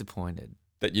 disappointed disappointed.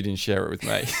 that you didn't share it with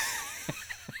me."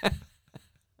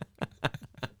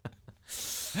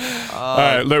 All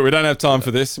right, look, we don't have time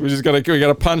for this. We got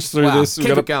to punch through Wow, this. keep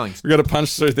it going. We got to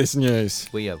punch through this news.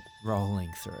 We are rolling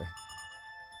through.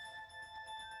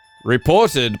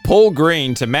 Reported Paul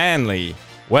Green to Manly.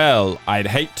 Well, I'd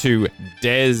hate to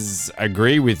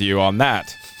disagree with you on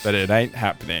that, but it ain't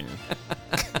happening.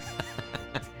 Do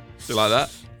you like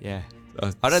that? Yeah.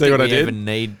 I I don't see think what I we did? even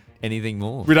need anything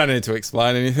more. We don't need to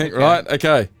explain anything, right?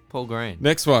 Okay. Paul Green.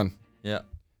 Next one. Yeah.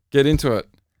 Get into it.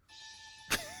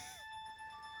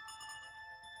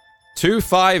 2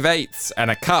 5/8 and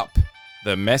a cup.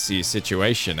 The messy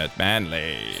situation at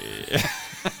Manly.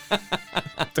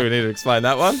 Do we need to explain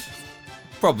that one?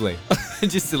 Probably.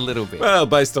 Just a little bit. Well,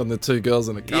 based on the 2 girls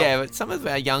and a cup. Yeah, but some of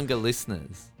our younger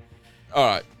listeners, All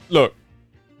right. Look.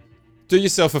 Do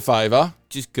yourself a favour.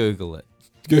 just Google it.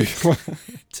 Google.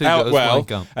 Two girls, one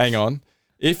cup. hang on.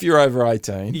 If you're over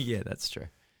 18, Yeah, that's true.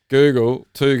 Google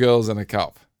 2 girls and a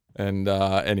cup. And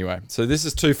anyway, so this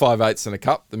is 2 5/8 and a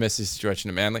cup. The messy situation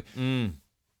at Manly.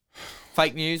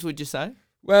 Fake news, would you say?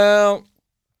 Well,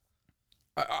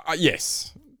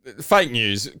 Yes. Fake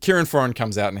news. Kieran Foran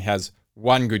comes out and he has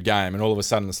one good game, and all of a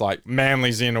sudden it's like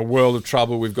Manly's in a world of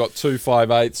trouble. We've got 2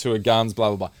 5'8" who are guns,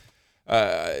 blah, blah,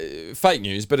 blah. Fake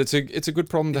news, but it's a good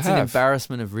problem to have. It's an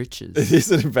embarrassment of riches. It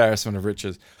is an embarrassment of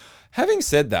riches. Having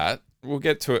said that, we'll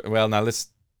get to it. Well, no, let's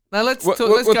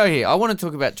go here. I want to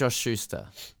talk about Josh Schuster.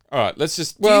 all right. Let's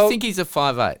just. Do you think he's a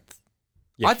 5'8"?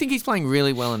 Yeah. I think he's playing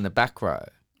really well in the back row.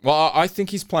 Well, I think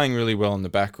he's playing really well in the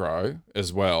back row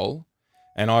as well,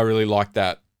 and I really like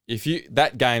that.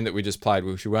 That game that we just played,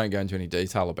 which we won't go into any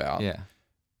detail about. Yeah.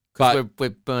 But Because we're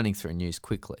burning through news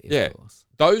quickly. Of course.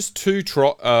 those 2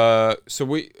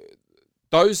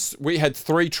 we had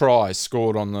 3 tries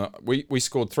scored on the. We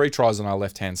scored 3 tries on our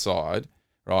left hand side,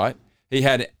 right? He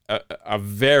had a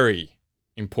very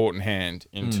important hand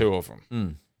in 2 of them.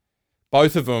 Mm.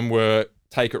 Both of them were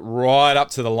take it right up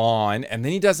to the line, and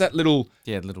then he does that little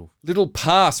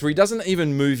pass where he doesn't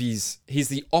even move. He's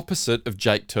the opposite of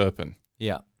Jake Turpin.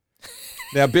 Yeah.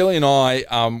 Now, Billy and I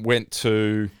went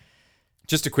to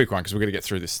just a quick one because we're going to get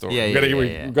through this story.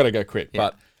 We've got to go quick,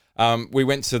 Yeah. but we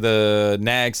went to the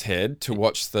Nags Head to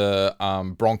watch the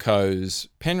Broncos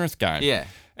Penrith game. Yeah.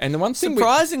 And the one thing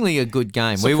Surprisingly a good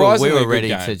game. We Surprisingly were a good ready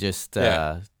game. to just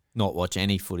not watch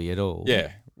any footy at all.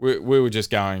 we were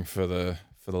just going for the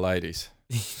ladies.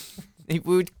 We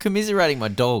were commiserating my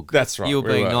dog. That's right, You were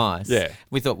we being were. nice. Yeah.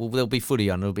 We thought, well, there'll be footy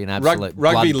on. It'll be an absolute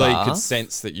Rugby league bloodbath. could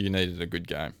sense that you needed a good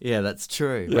game. Yeah, that's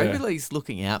true. Yeah. Rugby league's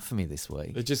looking out for me this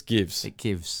week. It just gives. It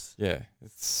gives. Yeah,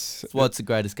 it's What's the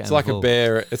greatest game it's like of a all?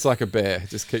 bear. It's like a bear. It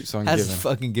just keeps on Hasn't giving.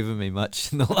 fucking given me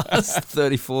much in the last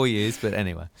 34 years, but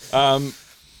anyway.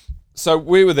 So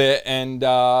we were there, and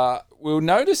we were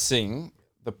noticing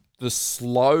the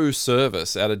slow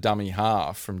service out of dummy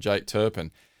half from Jake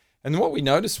Turpin. And what we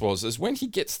noticed is when he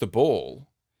gets the ball,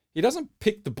 he doesn't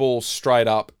pick the ball straight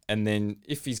up, and then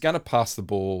if he's going to pass the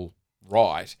ball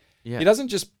right, Yeah. he doesn't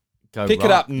just Go pick it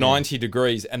right, up yeah. 90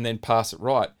 degrees and then pass it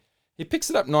right. He picks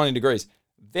it up 90 degrees,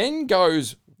 then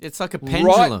goes It's like a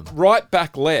pendulum. right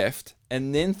back left,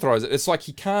 and then throws it. It's like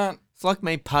he can't. It's like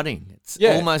me putting. It's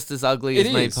Yeah. almost as ugly It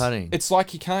as me is. putting. It's like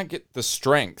he can't get the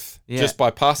strength Yeah. just by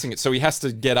passing it, so he has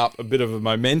to get up a bit of a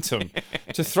momentum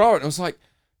to throw it. And it was like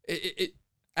it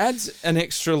adds an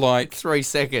extra 3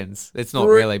 seconds. It's not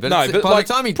really, but, no, by like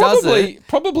the time he does it,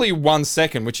 probably 1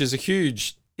 second, which is a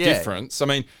huge Yeah. difference. I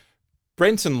mean,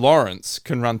 Brenton Lawrence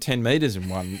can run 10 meters in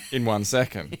 1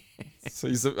 second. So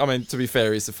to be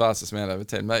fair, he's the fastest man over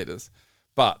 10 meters.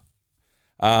 But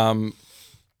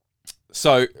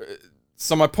so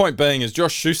my point being is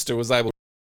Josh Schuster was able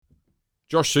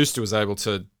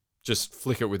to just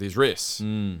flick it with his wrists.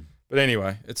 But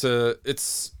anyway, it's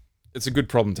a good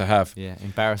problem to have. yeah,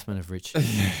 embarrassment of riches.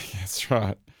 Yeah, that's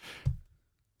right.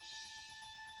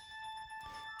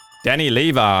 Danny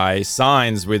Levi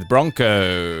signs with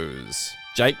Broncos.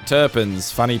 Jake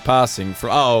Turpin's funny passing for...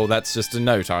 Oh, that's just a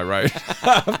note I wrote.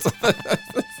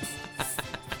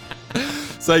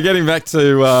 So getting back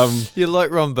to... You're like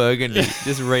Ron Burgundy.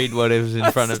 Just read whatever's in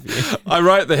front of you. I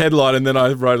wrote the headline and then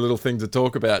I wrote a little thing to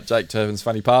talk about Jake Turpin's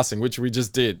funny passing, which we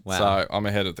just did. Wow. So I'm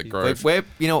ahead of the groove.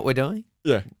 You know what we're doing?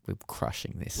 Yeah. We're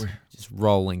crushing this. Just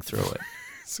rolling through it.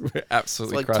 We're It's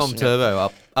absolutely like Tom crushing it.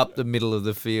 Turbo up the middle of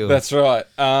the field. That's right.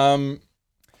 Danny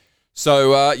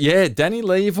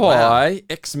Levi, Wow.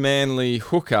 ex-Manly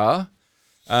hooker,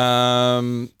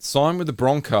 signed with the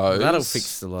Broncos. That'll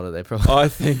fix a lot of their problems. I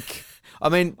think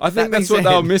that that's being what they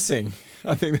were said, missing.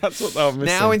 I think that's what they were missing.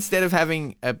 Now instead of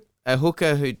having a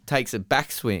hooker who takes a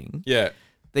backswing, yeah.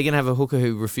 they're going to have a hooker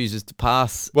who refuses to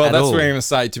pass Well, at that's all. what I'm going to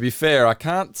say. To be fair, I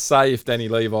can't say if Danny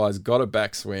Levi's got a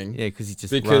backswing. Yeah, because he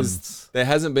just because runs. there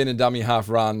hasn't been a dummy half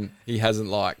run he hasn't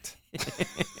liked.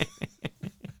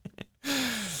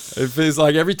 It feels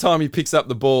like every time he picks up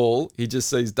the ball, he just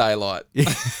sees daylight.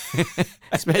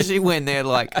 Especially when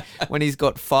when he's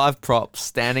got 5 props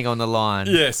standing on the line,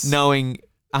 Yes. knowing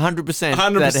 100%,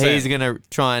 that 100%. he's going to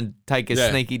try and take a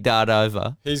Yeah. sneaky dart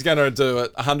over. He's going to do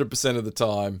it 100% of the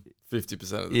time,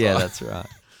 50% of the Yeah, time. that's right.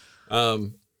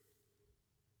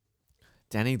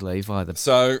 Danny Levi,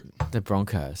 the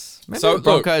Broncos. Remember So, the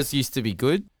Broncos used to be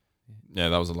good? Yeah,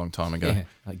 that was a long time ago. Yeah,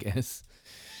 I guess.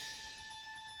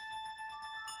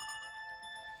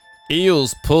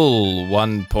 Eels pull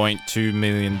 1.2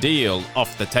 million deal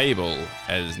off the table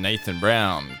as Nathan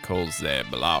Brown calls their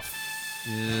bluff.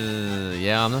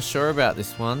 Yeah, I'm not sure about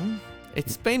this one.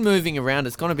 It's been moving around.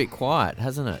 It's gone a bit quiet,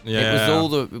 hasn't it? Yeah.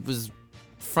 It was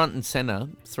front and center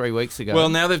 3 weeks ago. Well,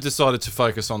 now they've decided to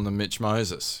focus on the Mitch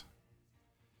Moses.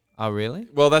 Oh, really?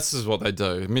 Well, this is what they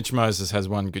do. Mitch Moses has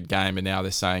one good game, and now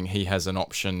they're saying he has an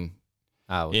option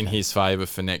Oh, okay. in his favour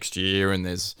for next year, and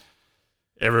there's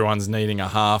everyone's needing a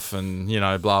half and,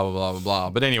 blah, blah, blah, blah, blah.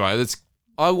 But anyway,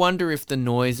 I wonder if the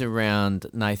noise around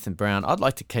Nathan Brown. I'd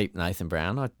like to keep Nathan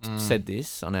Brown. I said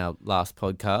this on our last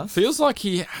podcast. feels like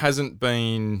he hasn't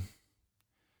been.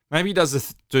 Maybe he does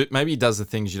the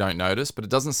things you don't notice, but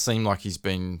it doesn't seem like he's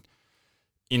been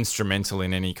instrumental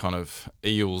in any kind of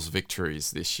Eels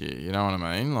victories this year. You know what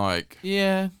I mean? Like,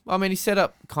 Yeah, I mean, he set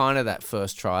up kind of that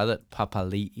first try that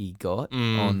Papali'i got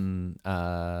on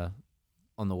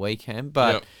the weekend,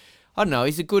 but. Yep. I don't know.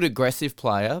 He's a good aggressive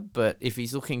player, but if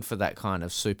he's looking for that kind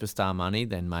of superstar money,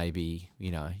 then maybe,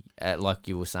 like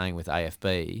you were saying with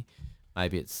AFB,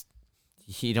 maybe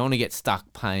you don't want to get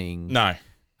stuck paying no.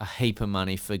 a heap of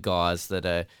money for guys that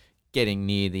are getting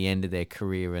near the end of their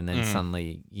career and then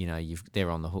suddenly, they're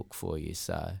on the hook for you.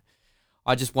 So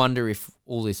I just wonder if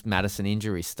all this Madison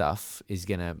injury stuff is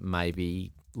going to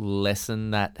maybe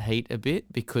lessen that heat a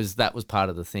bit, because that was part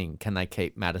of the thing. Can they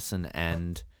keep Madison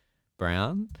and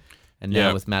Brown? And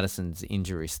now with Madison's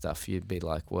injury stuff, you'd be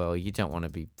like, well, you don't want to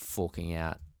be forking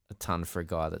out a ton for a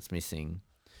guy that's missing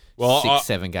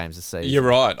 6-7 games a season. You're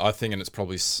right. I think, and it's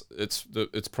probably.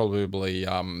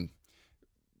 I mean,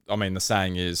 the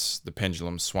saying is the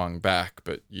pendulum swung back,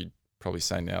 but you'd probably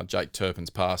say now Jake Turpin's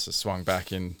pass has swung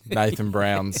back in Nathan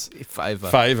Brown's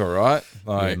favour, right?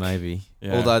 Yeah, maybe.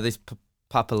 Yeah. Although this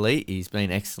Papali'i's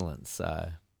been excellent, so.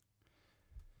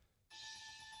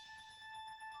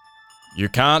 You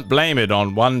can't blame it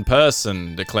on one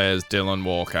person, declares Dylan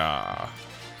Walker.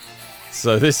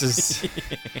 So this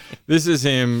is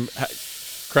him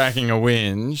cracking a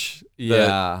whinge.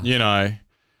 Yeah.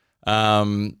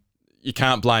 That, you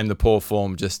can't blame the poor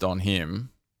form just on him,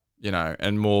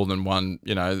 and more than one,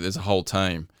 there's a whole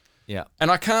team. Yeah.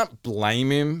 And I can't blame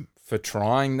him for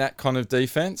trying that kind of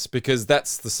defense, because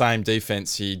that's the same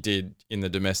defense he did in the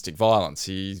domestic violence.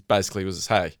 He basically was,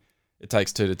 hey, it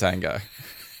takes two to tango.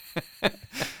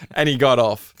 And he got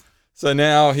off. So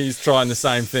now he's trying the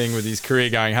same thing with his career,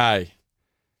 going, hey,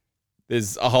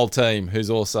 there's a whole team who's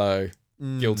also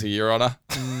guilty, Your Honour.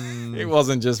 It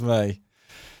wasn't just me.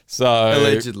 So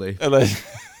Allegedly.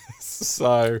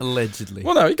 So Allegedly.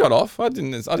 Well, no, he got off. I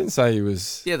didn't say he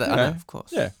was. Yeah, I know, of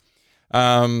course. Yeah.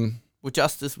 Well,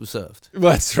 justice was served.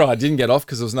 Well, that's right. Didn't get off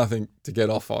because there was nothing to get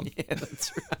off on. Yeah,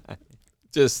 that's right.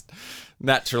 Just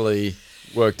naturally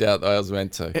worked out that I was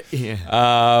meant to.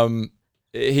 Yeah.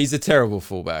 He's a terrible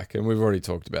fullback, and we've already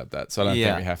talked about that, so I don't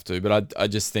think we have to. But I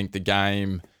just think the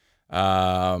game,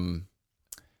 the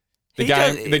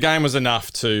game was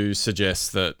enough to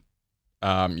suggest that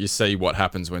you see what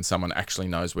happens when someone actually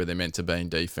knows where they're meant to be in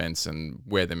defense and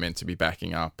where they're meant to be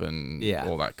backing up and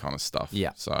all that kind of stuff.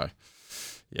 Yeah. So,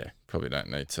 yeah, probably don't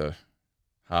need to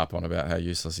harp on about how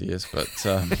useless he is, but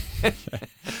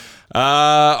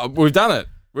we've done it.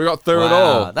 We got through it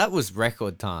all. That was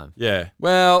record time. Yeah.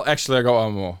 Well, actually, I got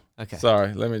one more. Okay.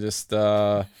 Sorry. Let me just.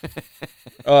 Oh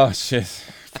shit!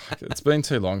 Fuck, it's been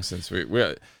too long since we're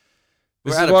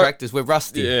out of practice. We're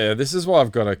rusty. Yeah. This is why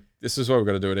we've got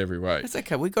to do it every week. It's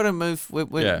okay. We've got to move. We're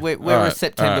a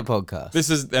September podcast. This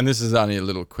is only a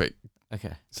little quick.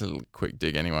 Okay. It's a little quick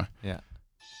dig anyway. Yeah.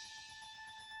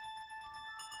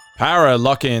 Para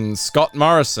lock in Scott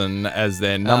Morrison as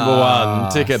their number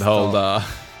one ticket holder.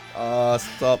 Oh,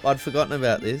 stop. I'd forgotten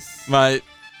about this. Mate,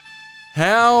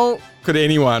 how could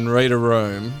anyone read a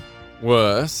room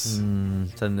worse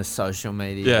than the social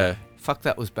media? Yeah. Fuck,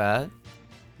 that was bad.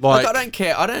 Like, I don't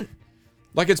care.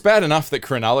 Like, it's bad enough that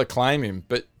Cronulla claim him,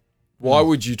 but why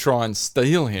would you try and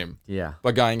steal him? Yeah.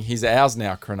 By going, he's ours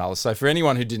now, Cronulla. So for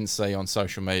anyone who didn't see on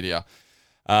social media,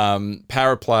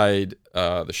 Para played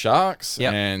the Sharks,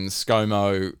 and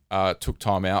ScoMo took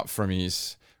time out from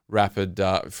his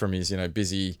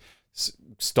busy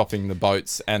stopping the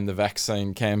boats and the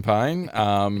vaccine campaign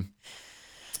to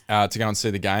go and see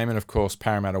the game. And of course,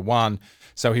 Parramatta won.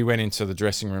 So he went into the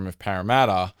dressing room of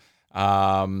Parramatta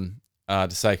to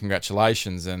say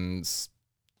congratulations, and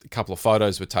a couple of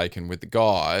photos were taken with the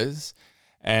guys.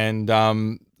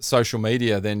 And social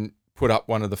media then put up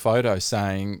one of the photos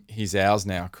saying, he's ours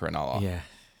now, Cronulla. Yeah.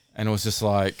 And it was just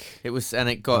like... It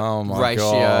got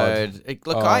ratioed.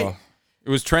 God. It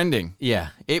was trending. Yeah,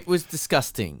 it was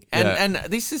disgusting. And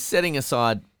this is setting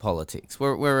aside politics.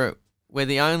 We're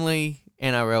the only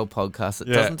NRL podcast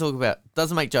that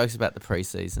doesn't make jokes about the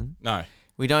preseason. No.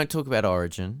 We don't talk about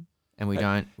Origin, and we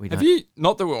don't. Have you,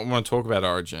 not that we want to talk about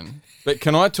Origin, but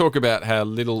can I talk about how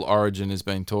little Origin has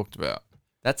been talked about?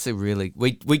 That's a really...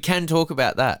 We can talk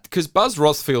about that. Because Buzz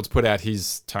Rothfield's put out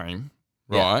his team,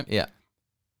 right? Yeah.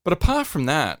 But apart from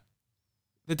that,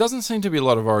 there doesn't seem to be a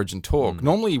lot of Origin talk.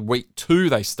 Normally week 2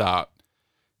 they start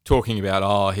talking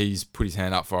about, he's put his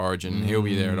hand up for Origin, he'll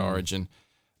be there at Origin.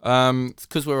 It's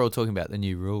because we're all talking about the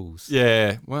new rules.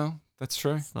 Yeah, well, that's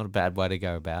true. It's not a bad way to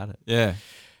go about it. Yeah.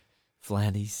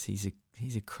 Flanders, he's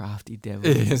a crafty devil,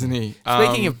 Isn't he?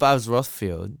 Speaking of Buzz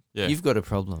Rothfield, Yeah. you've got a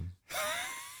problem.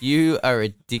 You are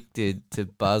addicted to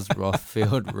Buzz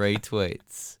Rothfield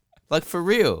retweets. Like, for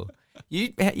real. You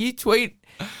tweet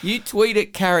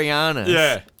at Carianas.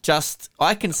 Yeah. Just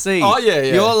I can see. Oh, yeah.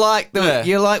 You're like Yeah.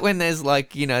 you're like when there's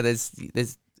like,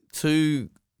 there's two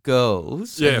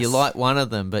girls Yes. and you like one of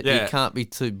them, but Yeah. you can't be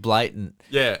too blatant.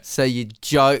 Yeah. So you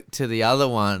joke to the other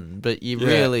one, but you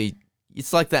really.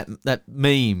 It's like that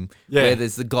meme where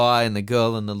there's the guy and the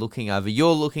girl and they're looking over.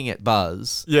 You're looking at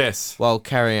Buzz Yes. while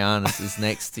Carianas is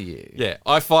next to you. Yeah.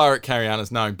 I fire at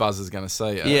Carianas knowing Buzz is going to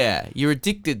see it. Yeah, you're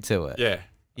addicted to it. Yeah.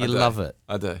 You I do. love it.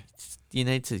 I do. You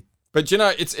need to. But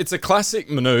it's a classic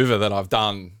maneuver that I've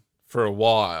done for a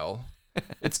while.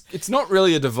 It's not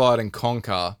really a divide and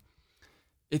conquer.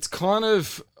 It's kind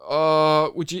of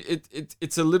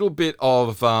it's a little bit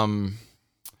of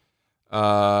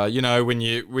when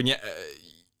you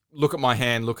look at my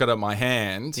hand, look at my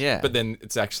hand. Yeah. But then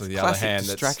it's actually the Classic other hand.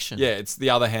 distraction. It's the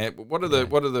other hand. What do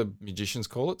the magicians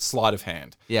call it? Sleight of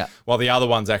hand. Yeah. While the other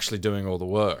one's actually doing all the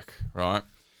work, right?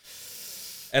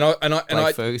 And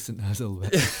I Ferguson knows all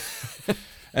about it.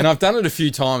 and I've done it a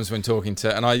few times when talking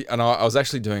to, and I was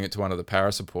actually doing it to one of the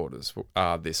Para supporters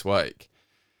this week.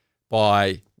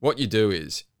 By what you do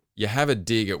is you have a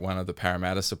dig at one of the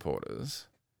Parramatta supporters.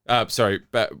 One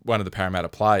of the Parramatta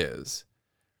players,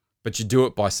 but you do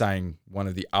it by saying one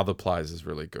of the other players is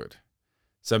really good.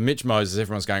 So Mitch Moses,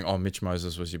 everyone's going, oh, Mitch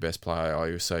Moses was your best player. Oh,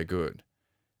 he was so good.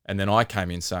 And then I came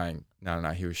in saying, no,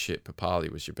 he was shit. Papali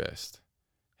was your best.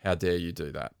 How dare you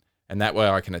do that? And that way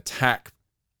I can attack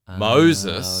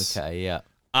Moses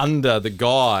under the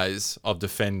guise of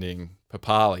defending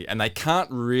Papali. And they can't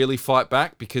really fight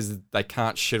back because they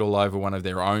can't shit all over one of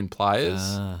their own players.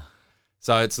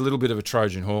 So it's a little bit of a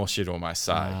Trojan horse, you'd almost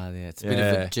say. It's a bit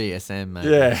of a GSM, mate.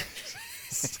 Yeah.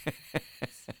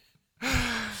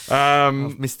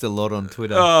 I've missed a lot on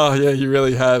Twitter. Oh yeah, you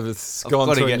really have. It's I've gone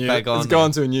got to to a get new. back on It's there.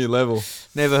 gone to a new level.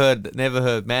 Never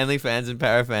heard Manly fans and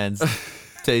Para fans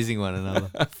teasing one another.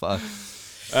 Fuck.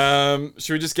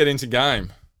 Should we just get into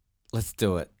game? Let's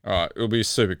do it. All right, it'll be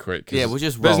super quick. 'cause Yeah, we'll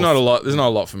just There's roll. not a lot. There's not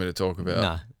a lot for me to talk about.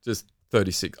 No. Just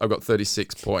 36. I've got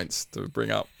 36 points to bring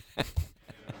up.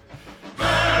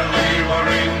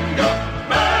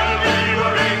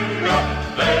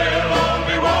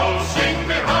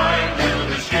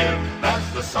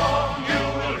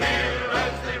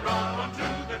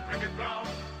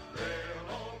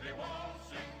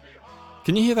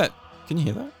 Can you hear that? Can you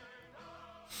hear that?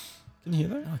 Can you hear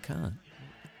that? No, I can't.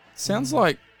 Sounds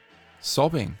like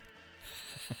sobbing.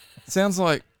 Sounds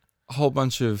like a whole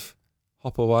bunch of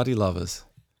Hopawati lovers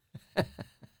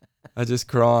are just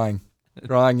crying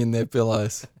in their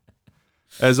pillows.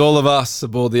 As all of us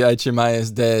aboard the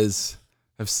HMAS Des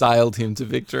have sailed him to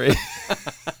victory.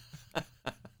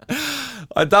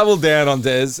 I doubled down on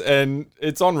Des, and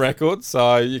it's on record,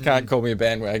 so you can't call me a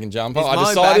bandwagon jumper. Is I Mo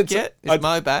decided back yet? Is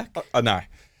Mo back? I know.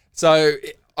 So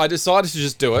I decided to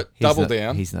just do it, double not,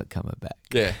 down. He's not coming back.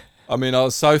 Yeah. I mean, I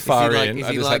was so far like- in, is I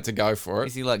he just like- had to go for it.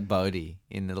 Is he like Bodie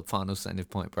in the final scene of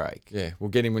Point Break? Yeah, we'll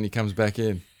get him when he comes back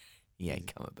in. He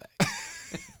ain't coming back.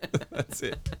 That's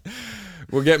it.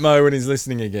 We'll get Mo when he's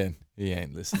listening again. He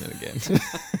ain't listening again.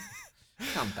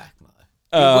 Come back, Mo.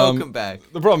 You're welcome back.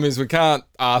 The problem is we can't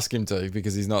ask him to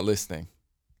because he's not listening.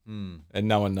 Hmm. And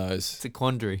no one knows. It's a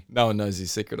quandary. No one knows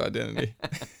his secret identity.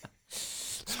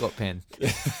 Scott Penn.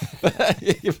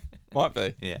 Might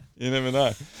be. Yeah. You never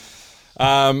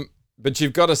know. But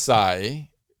you've got to say,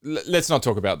 let's not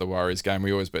talk about the Warriors game.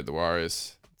 We always beat the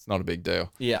Warriors. It's not a big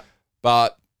deal. Yeah.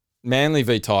 But Manly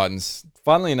v Titans,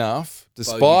 funnily enough, team.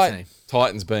 despite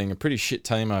Titans being a pretty shit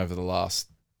team over the last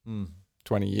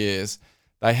 20 years,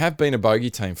 they have been a bogey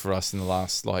team for us in the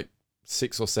last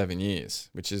 6 or 7 years,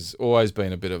 which has always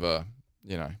been a bit of a,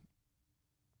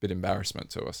 bit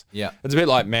embarrassment to us. Yeah. It's a bit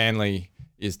like Manly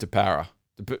is to Para.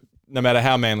 No matter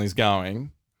how Manly's going,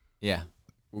 Yeah.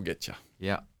 we'll get you.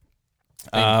 Yeah.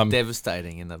 Been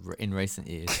devastating in recent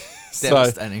years.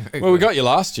 Devastating. Well, we got you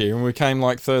last year and we came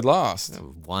third last.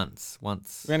 Once.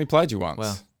 We only played you once.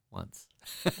 Well, once.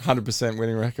 100%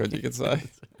 winning record, you could say.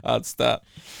 Hard stat.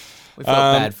 We felt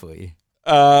bad for you.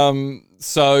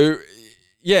 So,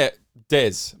 yeah,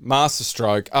 Des,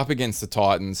 masterstroke up against the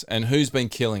Titans, and who's been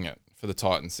killing it for the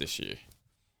Titans this year?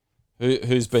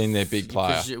 Who's been their big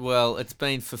player? Well, it's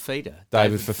been Fafita.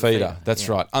 David Fafita. That's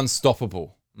right.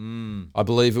 Unstoppable. I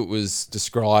believe it was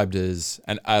described as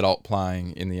an adult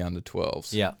playing in the under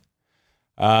 12s. Yeah.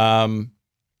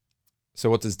 So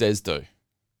what does Des do?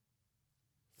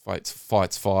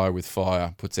 fights fire with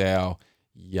fire, puts our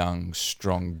young,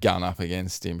 strong gun up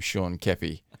against him, Sean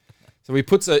Kepi. So he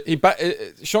puts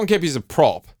Sean Kepi's a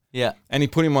prop, Yeah. and he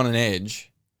put him on an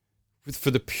edge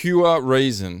for the pure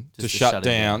reason to shut him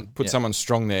down, down. put Yeah. someone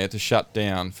strong there to shut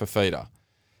down Fafita.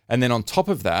 And then on top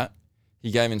of that,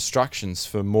 he gave instructions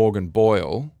for Morgan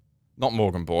Boyle, not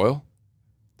Morgan Boyle,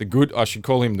 I should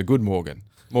call him the good Morgan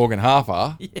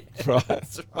Harper. Yeah. Right.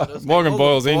 That's right. I was Morgan like,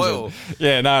 Boyle's Boyle. injured.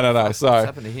 Yeah, no. What's So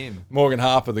happened to him? Morgan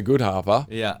Harper, the good Harper.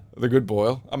 Yeah. The good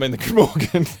Boyle. I mean, the good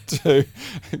Morgan to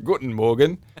Guten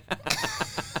Morgan.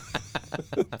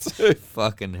 to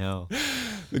Fucking hell.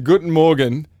 the Guten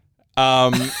Morgan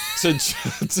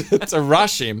to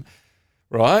rush him,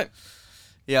 right?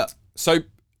 Yeah. So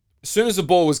as soon as the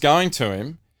ball was going to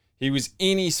him, he was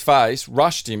in his face,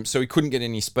 rushed him, so he couldn't get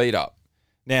any speed up.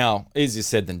 Now, easier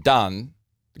said than done.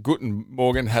 Guten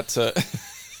Morgan had to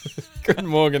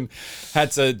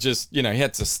just, he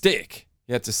had to stick.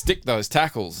 He had to stick those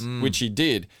tackles, which he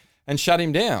did, and shut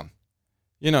him down.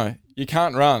 You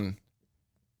can't run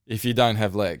if you don't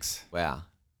have legs. Wow.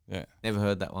 Yeah. Never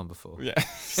heard that one before. Yeah.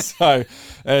 So,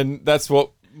 and that's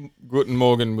what Guten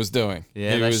Morgan was doing.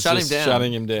 Yeah, he they was shut him just down.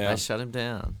 shutting him down. They shut him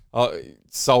down. Oh,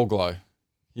 Soul Glow.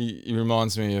 He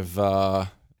reminds me of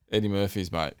Eddie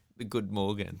Murphy's mate. The good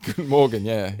Morgan. Guten Morgan,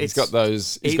 yeah. He's got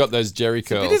those Jerry A bit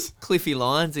curls. of Cliffy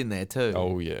lines in there too.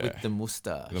 Oh, yeah. With the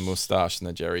moustache. The moustache and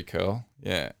the Jerry curl.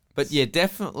 Yeah. But yeah,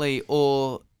 definitely,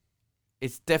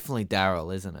 it's definitely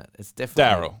Daryl, isn't it? It's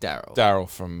definitely Daryl. Daryl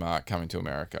from Coming to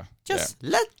America. Just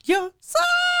let your sun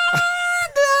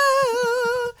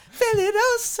glow, feel it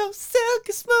oh so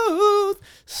silky smooth,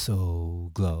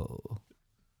 so glow.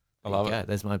 I love There you it. go.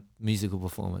 There's my musical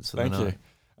performance for Thank the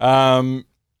night. you.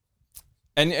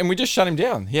 And we just shut him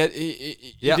down. He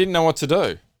Yeah. didn't know what to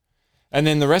do. And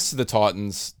then the rest of the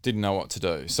Titans didn't know what to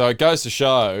do. So it goes to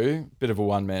show, bit of a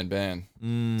one-man band,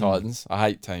 Titans. I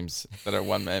hate teams that are a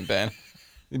one-man band.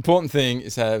 The important thing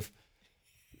is to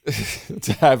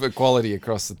have equality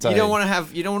across the team. You don't want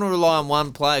to rely on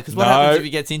one player because what No. happens if he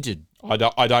gets injured? I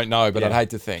don't know, but I'd Yeah. hate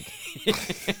to think.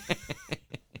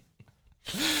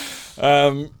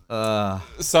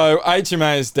 So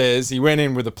HMAS Des, he went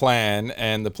in with a plan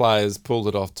and the players pulled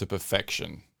it off to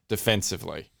perfection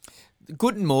defensively.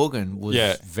 Guten Morgan was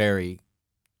Yeah. very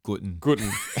Guten.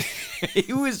 Guten.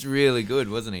 He was really good,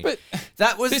 wasn't he? But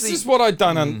that was This is what I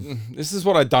don't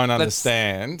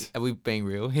understand. Are we being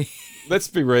real here? Let's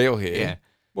be real here. Yeah.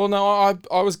 Well, no,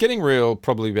 I was getting real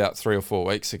probably about 3 or 4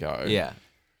 weeks ago. Yeah.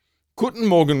 Guten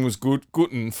Morgan was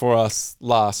Guten for us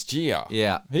last year.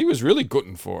 Yeah. He was really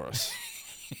Guten for us.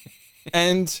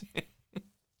 and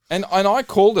I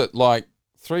called it like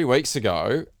 3 weeks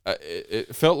ago.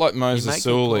 It felt like Moses make good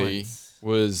Sully points.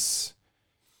 was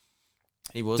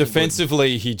He was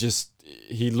defensively.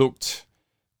 He looked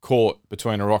caught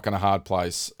between a rock and a hard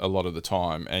place a lot of the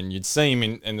time, and you'd see him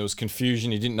and there was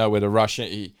confusion. He didn't know where to rush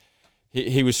it.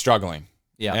 He was struggling.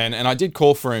 Yeah. And I did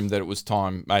call for him that it was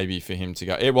time maybe for him to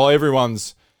go. Well,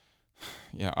 everyone's,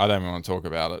 I don't even want to talk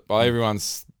about it, but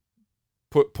everyone's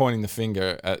pointing the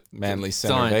finger at Manly's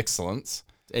centre of Don't. excellence.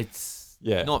 It's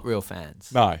Yeah. not real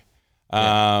fans. No.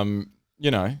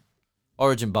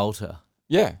 Origin Bolter.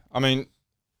 Yeah. I mean,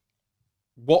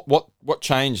 what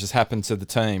change has happened to the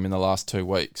team in the last 2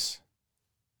 weeks?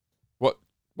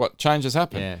 What change has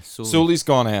happened? Yeah. Sully's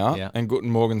gone out Yeah. and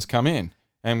Guten Morgan's come in,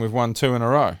 and we've won 2 in a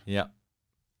row. Yeah.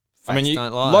 I mean, Facts a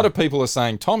don't lie. lot of people are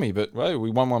saying Tommy, but well,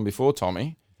 we won one before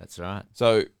Tommy. That's right.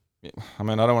 So, I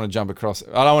mean, I don't want to jump across.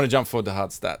 I don't want to jump forward to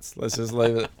hard stats. Let's just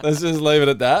leave it. Let's just leave it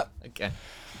at that. Okay.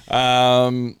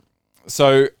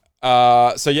 So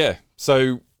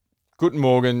Guten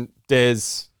Morgan, Des.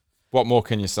 What more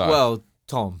can you say? Well,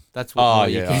 Tom. That's what Oh, more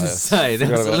you yeah, can I say. forgot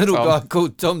There's a about little Tom. guy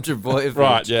called Tom Trebojevic.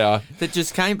 right, yeah. That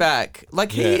just came back.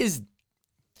 Like he Yeah. is.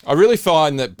 I really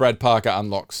find that Brad Parker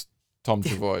unlocks Tom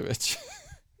Trebojevic.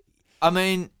 I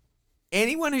mean,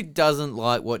 anyone who doesn't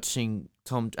like watching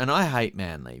Tom, and I hate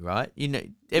Manly, right?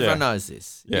 Everyone knows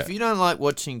this. Yeah. If you don't like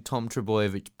watching Tom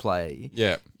Trebojevic play,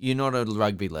 Yeah. you're not a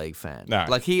rugby league fan. No.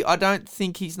 Like I don't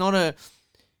think he's not a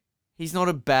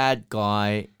bad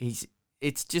guy.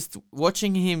 It's just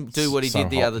watching him do what he So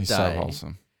did the other he's day so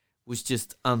wholesome. was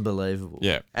just unbelievable.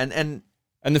 Yeah. And And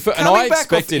coming I back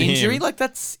expected off injury, him. like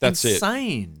that's That's it.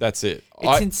 insane. That's it.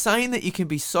 It's insane that you can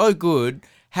be so good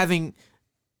having,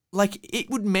 like, it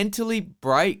would mentally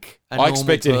break a I normal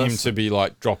expected him person. to be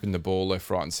like dropping the ball left,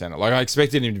 right, and centre. Like I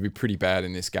expected him to be pretty bad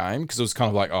in this game because it was kind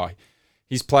of like,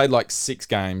 he's played like 6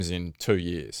 games in 2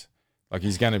 years. Like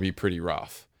he's going to be pretty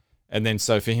rough. And then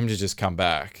so for him to just come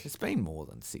back, It's been more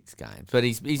than 6 games, but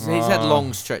he's had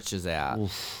long stretches out.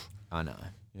 I know.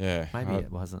 Yeah. Maybe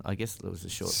it wasn't. I guess it was a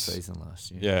short season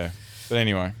last year. Yeah. But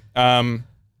anyway.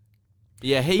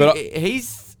 Yeah, But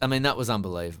he's. I mean, that was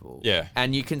unbelievable. Yeah.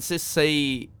 And you can just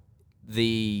see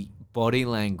the body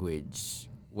language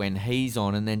when he's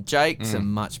on, and then Jake's a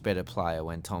much better player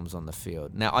when Tom's on the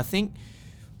field. Now, I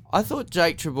thought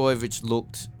Jake Trbojevic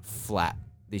looked flat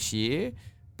this year,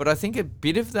 but I think a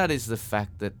bit of that is the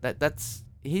fact that that's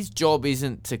his job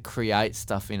isn't to create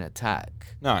stuff in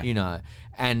attack. No. You know,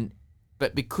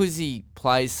 but because he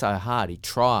plays so hard, he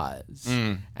tries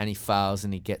and he fails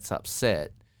and he gets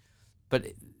upset. But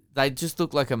they just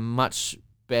look like a much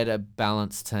better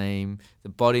balanced team. The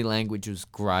body language was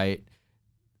great.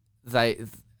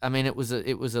 It was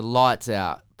a lights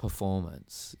out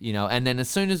performance, you know. And then as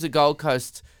soon as the Gold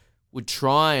Coast would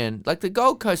try and the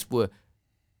Gold Coast were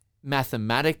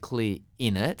mathematically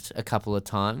in it a couple of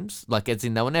times, as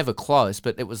in they were never close,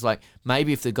 but it was like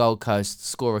maybe if the Gold Coast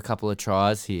score a couple of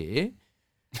tries here.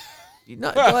 Warren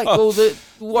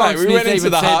we Smith went into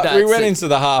even the said half. that. We went into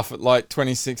the half at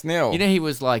 26-0. You know, he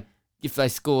was like, if they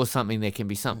score something, there can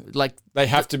be something. They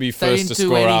have to be they first didn't to do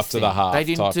score anything. after the half. They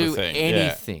didn't type do of thing.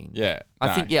 anything. Yeah.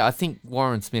 I think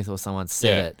Warren Smith or someone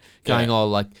said it, going,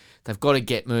 they've got to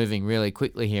get moving really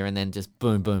quickly here, and then just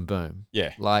boom, boom, boom.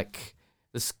 Yeah.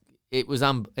 It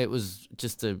was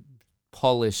just a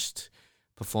polished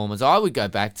performance. I would go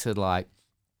back to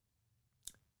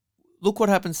look what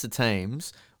happens to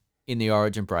teams in the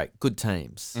Origin break. Good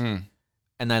teams.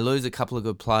 And they lose a couple of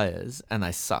good players and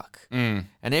they suck. And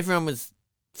everyone was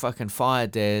fucking fire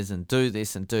Des and do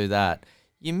this and do that.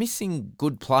 You're missing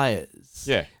good players.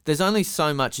 Yeah. There's only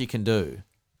so much you can do.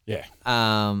 Yeah.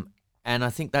 And I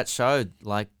think that showed,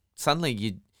 suddenly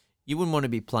you wouldn't want to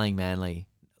be playing Manly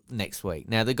next week.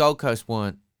 Now, the Gold Coast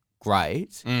weren't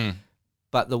great,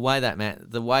 but the way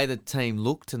the team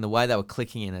looked and the way they were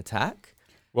clicking in attack.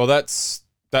 Well, that's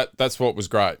what was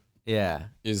great. Yeah.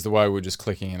 Is the way we're just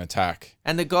clicking in attack.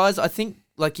 And the guys, I think,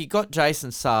 you got Jason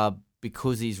Saab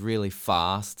because he's really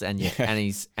fast and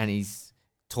he's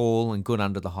tall and good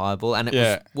under the high ball, and it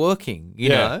was working, you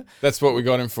know? That's what we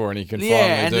got him for, and he can finally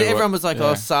and do it. everyone was like,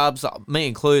 Saab's, me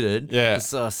included, Yeah.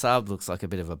 Saab looks like a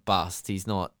bit of a bust. He's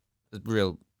not a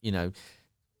real,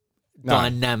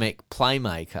 dynamic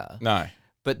playmaker. No.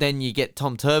 But then you get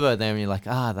Tom Turbo there and you're like,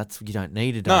 you don't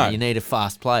need it. No. You need a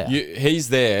fast player. He's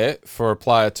there for a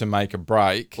player to make a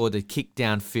break. Or to kick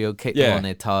downfield, keep them on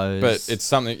their toes. But it's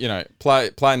something,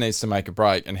 player needs to make a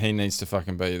break, and he needs to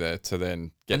fucking be there to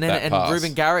then get that pass. And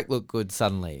Ruben Garrick looked good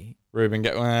suddenly.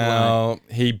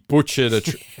 He butchered a...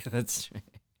 That's true.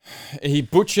 He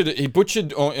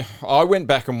butchered... I went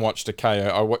back and watched a KO.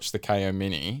 I watched the KO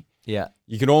mini. Yeah.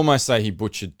 You could almost say he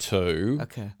butchered two.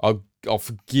 Okay. I'll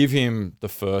forgive him the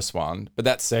first one, but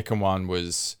that second one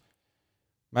was,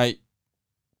 mate,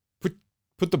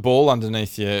 put the ball under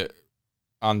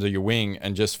your wing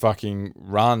and just fucking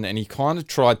run. And he kind of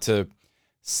tried to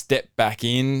step back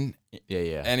in.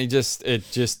 Yeah. And it just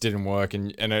didn't work.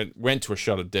 And it went to a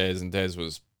shot of Des, and Des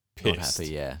was pissed. Not happy,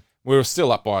 yeah. We were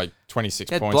still up by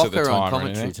 26 points at the time. On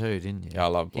commentary too, didn't you? Yeah, I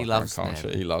love Blocker on commentary.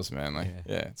 Manly. He loves Manly.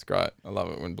 Yeah, it's great. I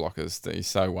love it when Blocker's, he's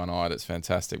so one-eyed. It's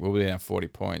fantastic. We'll be down 40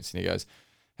 points. And he goes,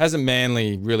 hasn't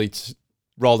Manly really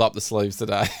rolled up the sleeves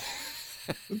today?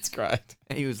 It's great.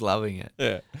 He was loving it.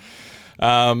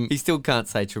 Yeah. He still can't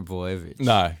say Trbojevic.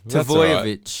 No.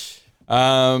 Trbojevic.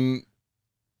 Now,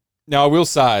 I will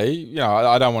say,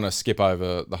 I don't want to skip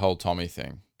over the whole Tommy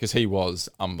thing because he was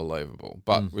unbelievable.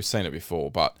 But we've seen it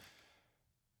before. But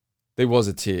there was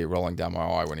a tear rolling down my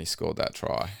eye when he scored that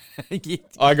try.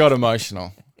 I got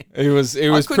emotional. It was I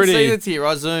couldn't pretty. see the tear.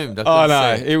 I zoomed.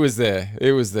 It was there.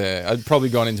 It was there. I'd probably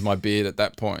gone into my beard at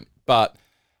that point. But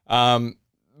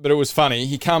it was funny.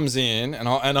 He comes in, and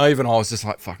I was just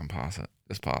like, fucking pass it.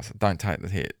 Just pass it. Don't take the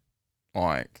hit.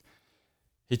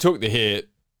 He took the hit,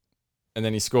 and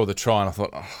then he scored the try, and I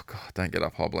thought, oh God, don't get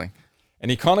up hobbling.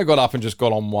 And he kind of got up and just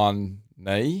got on one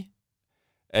knee,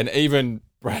 and even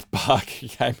Brad Parker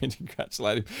came in to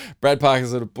congratulate him. Brad Parker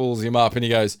sort of pulls him up and he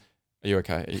goes, are you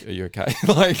okay? Are you okay?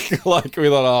 like we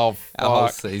thought, oh, fuck. Our whole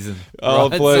season. Oh,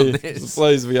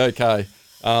 please be okay.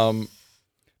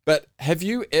 But have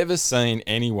you ever seen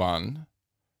anyone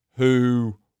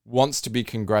who wants to be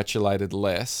congratulated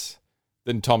less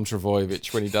than Tom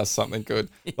Trbojevic when he does something good?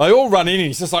 They all run in and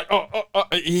he's just like,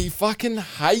 he fucking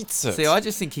hates it. See, I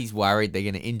just think he's worried they're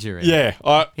going to injure him.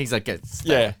 Yeah. He's like,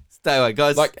 stay away,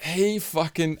 guys. He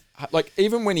fucking,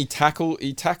 even when he tackled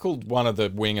one of the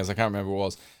wingers, I can't remember who it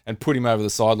was, and put him over the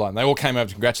sideline. They all came over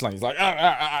to congratulate him. He's like,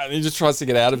 and he just tries to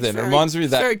get out of there. It reminds me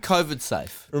of that. Very COVID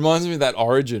safe. Reminds me of that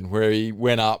Origin where he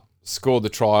went up, scored the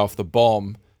try off the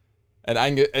bomb,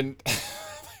 and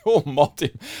all mobbed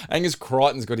him. Angus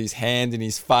Crichton's got his hand in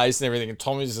his face and everything, and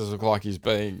Tommy just looks like he's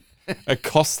being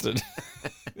accosted.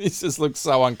 He just looks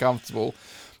so uncomfortable.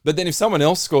 But then if someone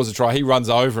else scores a try, he runs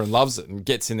over and loves it and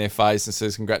gets in their face and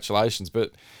says congratulations.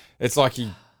 But it's like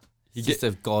he Just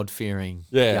a God-fearing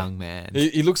Yeah. young man.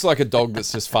 He looks like a dog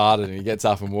that's just farted and he gets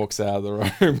up and walks out of the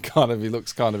room. He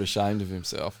looks kind of ashamed of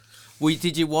himself.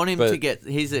 Did you want him But- to get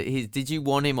his? Did you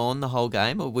want him on the whole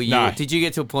game, or were you? No. Did you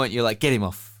get to a point you're like, get him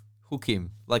off, hook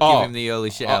him, like Oh, give him the early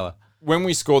shower? When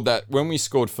we scored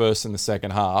first in the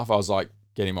second half, I was like,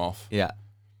 get him off. Yeah,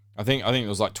 I think it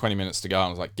was like 20 minutes to go, and I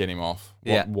was like, get him off.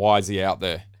 Yeah. Why is he out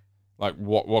there? Like,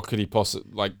 what could he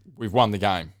possibly like? We've won the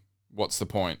game. What's the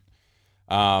point?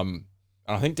 And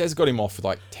I think Des got him off with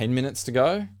like 10 minutes to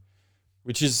go,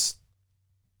 which is,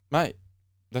 mate,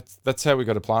 that's how we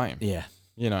got to play him. yeah,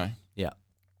 You know. yeah.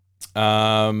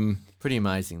 Pretty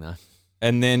amazing though.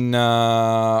 And then,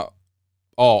 and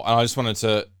I just wanted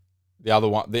to, the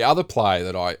other play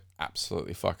that I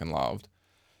absolutely fucking loved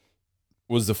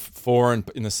was the foreign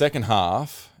in the second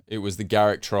half. It was the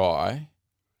Garrick try.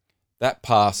 That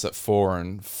pass at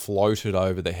foreign floated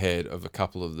over the head of a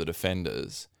couple of the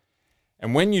defenders.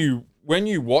 And when you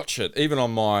watch it, even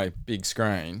on my big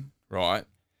screen, right,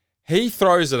 he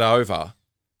throws it over.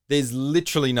 There's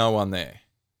literally no one there.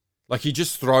 Like, he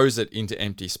just throws it into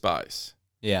empty space.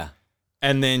 Yeah,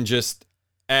 And then just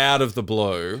out of the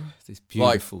blue, this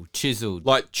beautiful chiseled,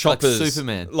 like choppers,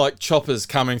 Superman. like choppers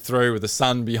coming through with the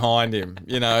sun behind him.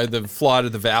 You know, the Flight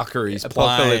of the Valkyries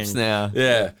Apocalypse playing. Now.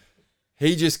 Yeah.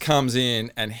 He just comes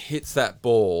in and hits that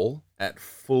ball at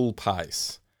full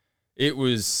pace. It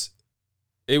was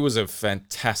a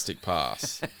fantastic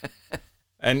pass.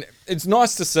 And it's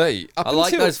nice to see. I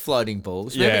like those floating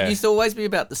balls. Remember, Yeah. it used to always be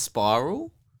about the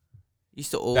spiral.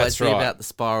 Used to always That's be right. about the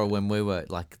spiral when we were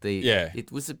like the. Yeah.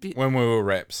 It was a bit. when we were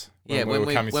reps. When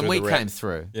we coming through came the rep.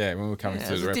 through. Yeah, when we were coming Yeah,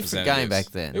 through it the was a different game representatives.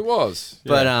 back then. It was.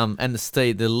 But yeah. and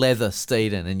the leather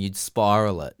Steeden, and you'd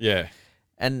spiral it. Yeah.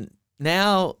 And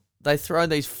now they throw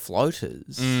these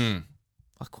floaters. Mm.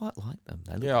 I quite like them.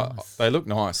 They look Yeah, nice. they look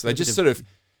nice. They Bit just of- sort of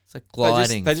It's like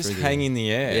gliding. They just through the hang air. in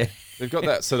the air. Yeah. They've got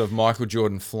that sort of Michael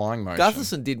Jordan flying motion.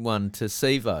 Gutherson did one to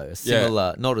Sevo, a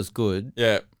similar, not as good,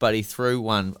 Yeah. but he threw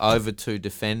one over two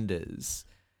defenders,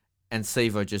 and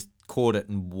Sevo just caught it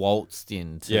and waltzed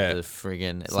into Yeah. the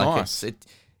friggin' It's like nice.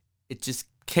 it just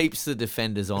keeps the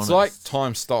defenders honest. It's like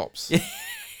time stops.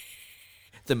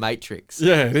 the Matrix.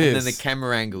 Yeah, it and is. then the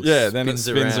camera angle. Yeah, then it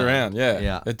spins around. Yeah,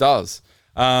 Yeah. it does.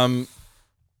 And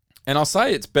I'll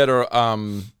say it's better.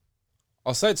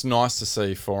 I'll say it's nice to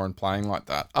see Foreign playing like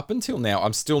that. Up until now,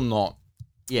 I'm still not.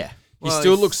 Yeah. He Well,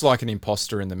 still he's- looks like an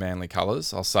imposter in the Manly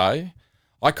colours, I'll say.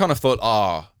 I kind of thought,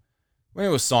 when it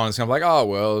was signed, it's kind of like,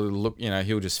 look,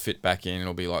 he'll just fit back in.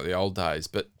 It'll be like the old days.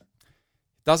 But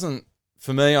it doesn't,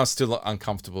 for me, I'm still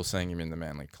uncomfortable seeing him in the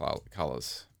Manly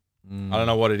colours. I don't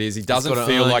know what it is. He doesn't gotta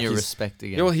feel earn like your he's... respect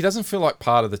again. Yeah, well, he doesn't feel like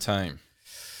part of the team.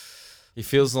 He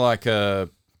feels like a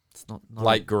It's not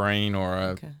Blake Green or a...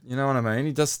 Okay. You know what I mean?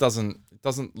 He just doesn't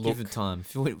look... Give it time.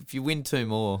 If you win two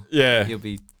more, Yeah. you'll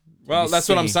be. Well, you'll be that's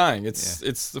what I'm singing. saying.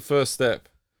 It's the first step.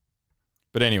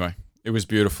 But anyway, it was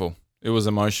beautiful. It was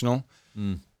emotional.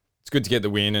 Mm. It's good to get the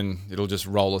win, and it'll just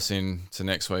roll us in to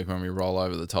next week when we roll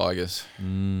over the Tigers. I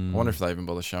wonder if they even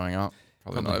bother showing up.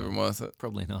 Probably not even worth it.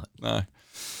 Probably not. No.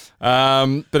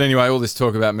 But anyway, all this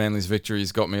talk about Manly's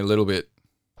victories got me a little bit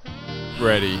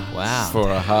ready Wow. for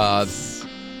a hard...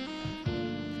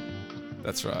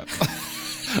 That's right.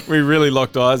 We really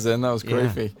locked eyes then. That was Yeah.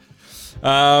 creepy.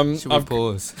 Should we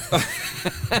pause?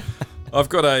 I've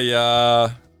got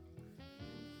a...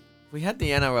 We had the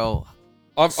NRL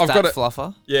I've stat got a...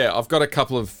 fluffer. Yeah, I've got a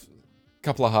couple of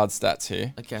hard stats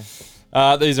here. Okay.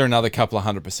 These are another couple of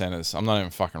 100%ers. I'm not even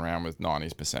fucking around with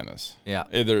 90s percenters. Yeah.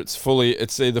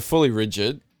 It's either fully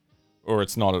rigid or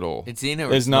it's not at all. It's in or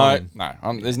There's it's no not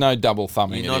in. there's no double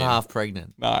thumbing. You're it not in. half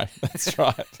pregnant. No, that's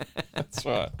right. That's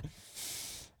right.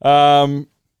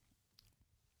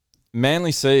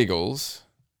 Manly Seagulls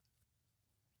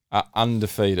are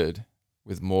undefeated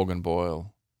with Morgan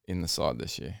Boyle in the side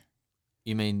this year.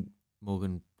 You mean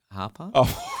Morgan Harper?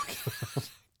 Oh,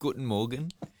 Guten Morgan?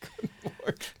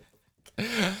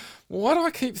 why do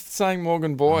I keep saying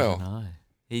Morgan Boyle? No.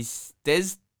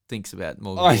 Des thinks about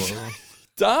Morgan I- Boyle.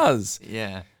 Does.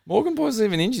 Yeah. Morgan Boyle's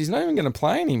even injured. He's not even going to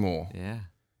play anymore. Yeah.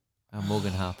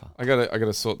 Morgan Harper. I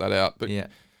gotta sort that out. But Yeah.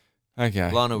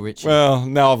 okay. Lionel Richie. Well,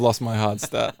 now I've lost my hard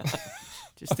stat.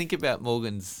 Just think about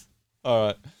Morgan's. All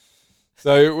right.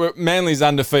 So Manly's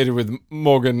undefeated with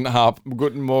Morgan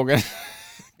Guten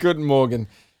Morgan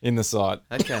in the side.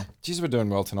 Okay. Jeez, we're doing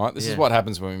well tonight. This is Yeah. what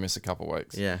happens when we miss a couple of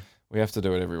weeks. Yeah. We have to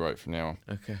do it every week from now on.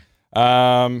 Okay.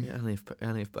 Only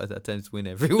if both our teams win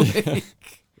every week.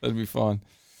 That'd be fine.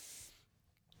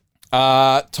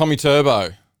 Tommy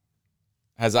Turbo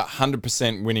has a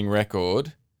 100% winning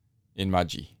record in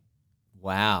Mudgee.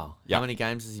 Wow. Yep. How many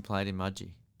games has he played in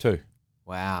Mudgee? 2.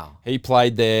 Wow. He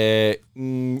played there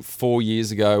 4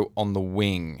 years ago on the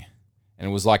wing, and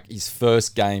it was like his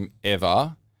first game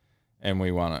ever, and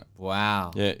we won it.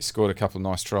 Wow. Yeah, he scored a couple of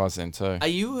nice tries then too.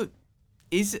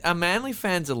 Are Manly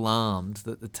fans alarmed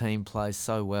that the team plays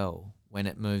so well when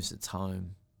it moves its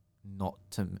home, not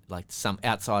to like some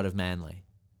outside of Manly?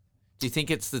 Do you think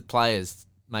it's the players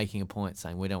making a point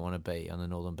saying we don't want to be on the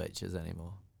Northern Beaches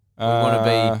anymore? We want to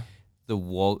be the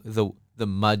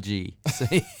Mudgee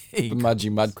the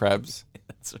Mudgee mud crabs.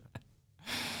 That's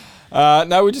right.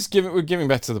 No, we're giving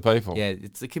back to the people. Yeah,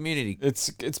 it's the community. It's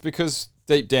because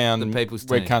deep down The people's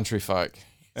we're team. country folk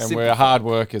and Simple we're hard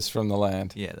workers from the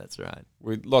land. Yeah, that's right.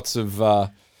 With lots of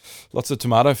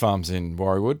tomato farms in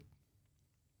Warriewood.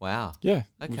 Wow. Yeah.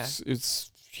 Okay. It's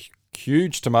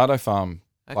huge tomato farm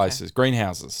places,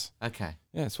 greenhouses. Okay.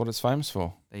 Yeah, it's what it's famous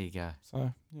for. There you go.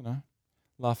 So,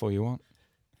 laugh all you want.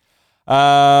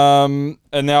 And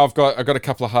now I've got a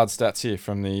couple of hard stats here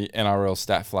from the NRL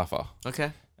Stat Fluffer.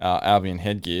 Okay. Albion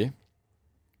Headgear.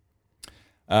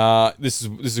 This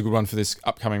is a good one for this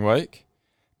upcoming week.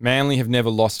 Manly have never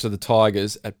lost to the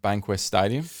Tigers at Bankwest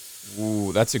Stadium.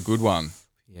 Ooh, that's a good one.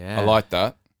 Yeah. I like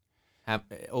that.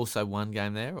 Also one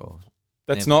game there, or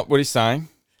That's never? not what he's saying.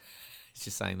 He's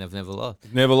just saying they've never lost.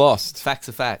 Never lost. Facts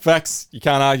are facts. Facts, you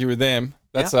can't argue with them.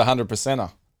 That's a 100%er.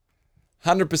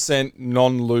 100%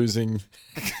 non-losing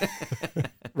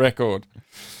record.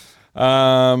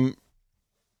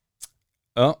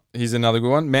 Here's another good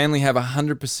one. Manly have a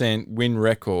 100% win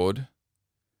record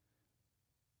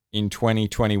in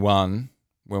 2021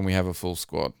 when we have a full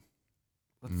squad.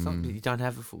 You don't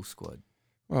have a full squad.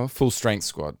 Well, full strength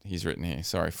squad. He's written here.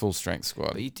 Sorry, full strength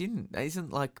squad. But you didn't.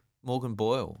 Isn't like Morgan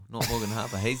Boyle, not Morgan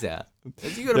Harper. He's out.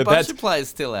 You got But a bunch of players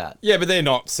still out. Yeah, but they're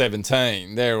not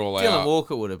 17. They're all Dylan out.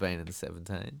 Walker would have been in the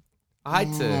 17. I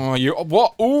hate to. Oh,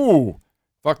 what? Ooh,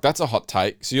 fuck, that's a hot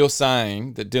take. So you're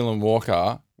saying that Dylan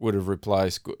Walker would have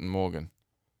replaced Guten Morgan?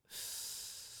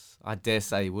 I dare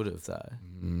say he would have though.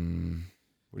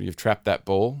 Would he have trapped that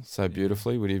ball so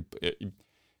beautifully? Would he?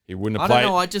 He wouldn't have I played.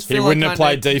 don't know. I just he feel wouldn't like have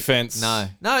played defense. No.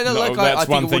 No, Like that's I think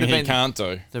one it would thing have he been can't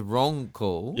do. the wrong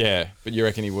call. Yeah, but you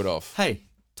reckon he would have? Hey,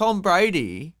 Tom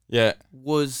Brady Yeah,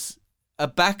 was a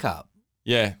backup,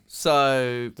 yeah,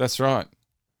 so that's right.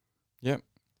 Yep,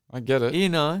 I get it. you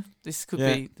know this could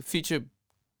Yeah. be the future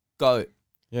GOAT.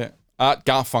 Yeah, Art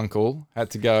Garfunkel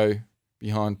had to go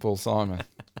behind Paul Simon.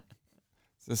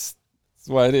 It's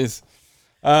the way it is.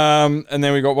 And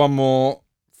then we got one more.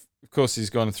 Of course, he's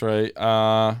gone to 3.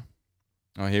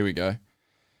 Here we go.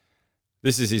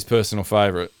 This is his personal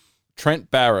favourite.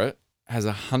 Trent Barrett has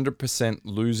a 100%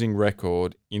 losing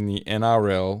record in the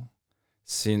NRL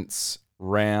since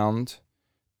round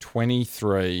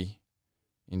 23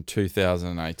 in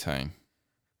 2018.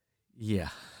 Yeah,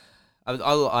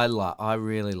 I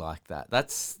really like that.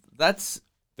 That's That's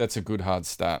a good hard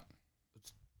stat.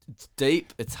 it's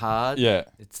deep. It's hard. Yeah,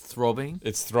 It's throbbing.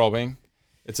 it's throbbing.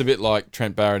 It's a bit like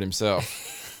Trent Barrett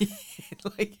himself.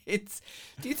 Like it's.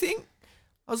 Do you think?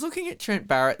 I was looking at Trent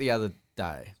Barrett the other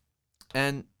day,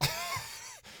 and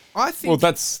I think Well,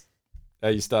 that's how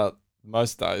you start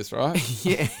most days, right?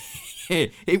 yeah,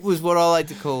 it was what I like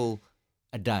to call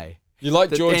a day. You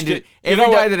like That George. ended- You every know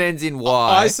day what? that ends in Y.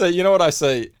 I see. You know what I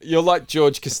see? You're like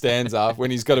George Costanza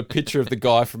when he's got a picture of the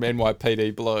guy from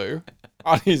NYPD Blue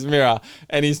on his mirror,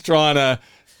 and he's trying to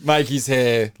make his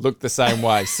hair look the same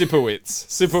way.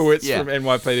 Sipowicz Yeah. from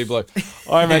NYPD Blue.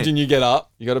 I imagine you get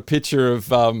up, you got a picture of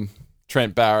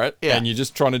Trent Barrett, Yeah. and you're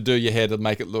just trying to do your hair to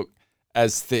make it look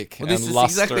as thick Well, and this is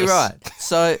lustrous. exactly right.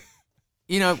 So,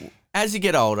 as you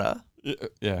get older,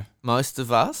 Yeah. most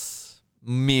of us,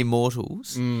 mere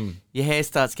mortals, your hair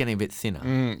starts getting a bit thinner.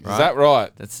 Is that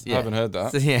right? That's I haven't heard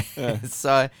that. So, yeah.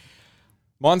 So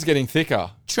Mine's getting thicker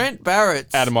Trent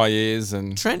Barrett's out of my ears,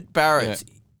 and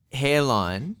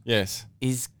hairline yes.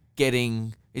 is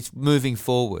it's moving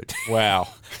forward. Wow.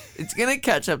 It's gonna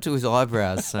catch up to his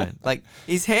eyebrows soon. Like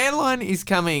his hairline is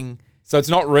coming. So it's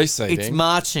not receding. It's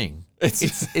marching.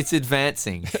 It's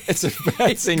advancing. it's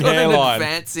advancing It's got hairline. an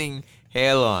advancing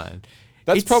hairline.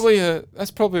 That's It's probably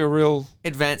a real.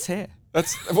 advanced hair.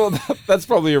 That's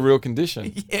probably a real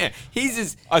condition. Yeah, he's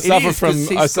as I it suffer is 'cause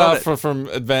from he's got it. from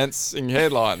advancing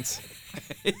hairlines.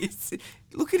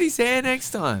 Look at his hair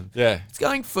next time. Yeah. It's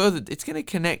going further. It's going to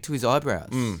connect to his eyebrows.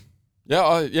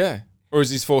 Yeah. Or is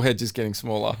his forehead just getting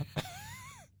smaller?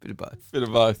 Bit of both. Bit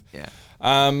of both. Yeah.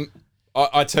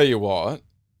 I tell you what,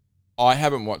 I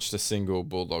haven't watched a single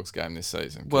Bulldogs game this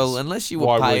season. 'cause Well, unless you were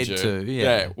why would paid you? to.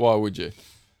 Yeah. Why would you?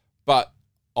 But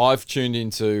I've tuned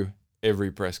into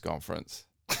every press conference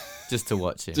Just to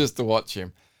watch it. just to watch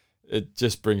him. It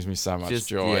just brings me so much Just-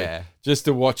 joy. yeah. Just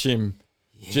to watch him.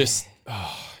 Just,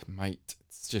 mate,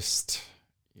 it's just,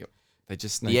 they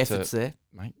just need The to. effort's there.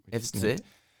 Mate, we Effort's just there. need-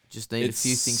 Just need a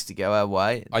few It's- things to go our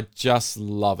way. I just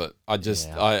love it. I just,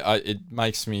 Yeah. it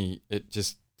makes me, it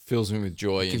just fills me with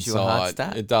joy Gives you inside. a hard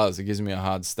stat? It does. It gives me a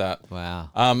hard stat. Wow.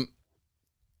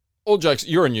 All jokes,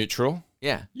 you're a neutral.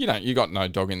 Yeah. You got no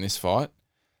dog in this fight.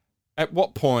 At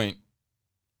what point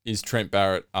is Trent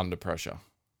Barrett under pressure?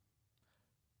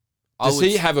 Does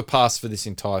he have a pass for this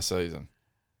entire season?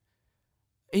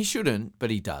 He shouldn't, but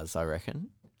he does, I reckon.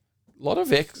 A lot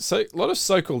of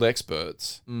so-called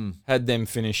experts had them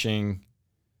finishing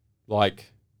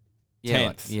like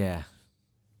Yeah. 10th. Yeah.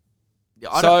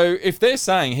 So if they're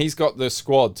saying he's got the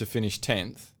squad to finish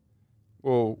 10th,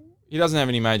 well, he doesn't have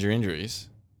any major injuries.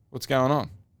 What's going on?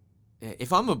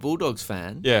 If I'm a Bulldogs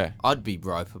fan, Yeah. I'd be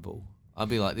ropeable. I'd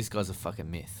be like, this guy's a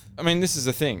fucking myth. I mean, this is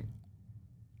the thing.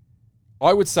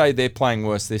 I would say they're playing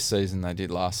worse this season than they did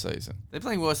last season. They're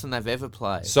playing worse than they've ever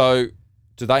played. So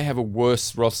do they have a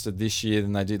worse roster this year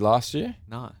than they did last year?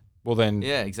 No. Well then,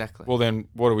 Yeah, exactly. what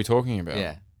are we talking about?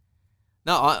 Yeah.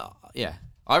 No,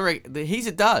 I reckon he's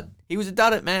a dud. He was a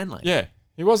dud at Manly. Yeah,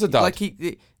 he was a dud. Like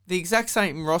the exact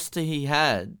same roster he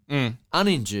had,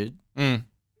 uninjured,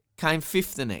 came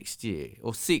 5th the next year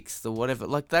or 6th or whatever.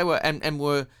 Like they were and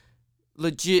were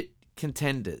legit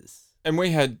contenders. And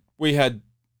we had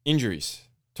injuries.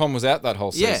 Tom was out that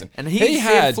whole season. Yeah, and he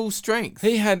had full strength.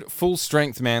 He had full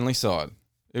strength Manly side.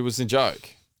 It was a joke.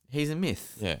 He's a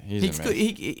myth. Yeah, he's a good.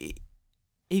 myth.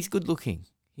 He's good looking.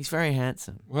 He's very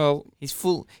handsome. Well, He's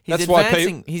full. He's That's why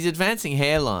advancing. He's advancing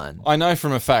hairline. I know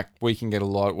from a fact we can get a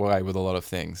lot away with a lot of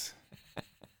things.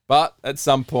 But at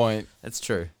some point, That's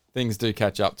true. things do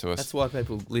catch up to us. That's why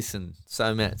people listen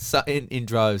so much in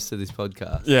droves to this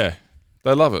podcast. Yeah,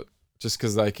 they love it just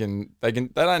because they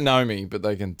don't know me, but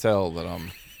they can tell that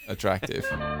I'm attractive.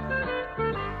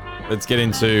 Let's get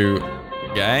into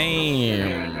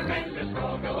game.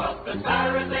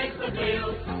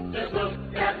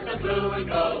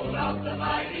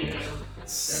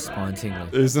 Spine tingling.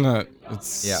 Isn't it?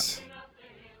 It's Yeah.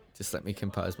 Just let me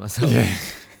compose myself. Yeah.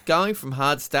 Going from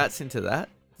hard stats into that,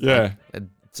 Yeah.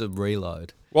 it's a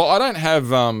reload. Well, I don't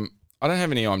have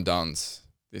any I'm done's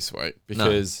this week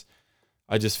because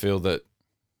I just feel that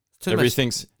Too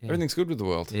everything's much- everything's good with the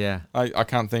world. Yeah. I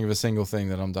can't think of a single thing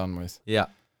that I'm done with. Yeah.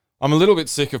 I'm a little bit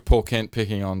sick of Paul Kent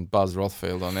picking on Buzz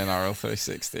Rothfield on NRL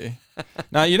 360.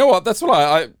 Now, you know what? That's what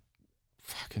I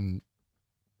fucking...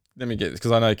 Let me get this,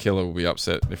 because I know Killer will be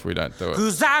upset if we don't do it.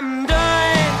 'Cause I'm done.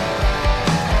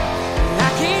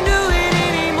 I can't do it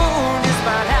anymore,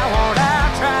 despite how hard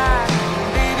I try.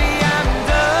 Baby, I'm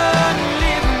done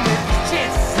living with the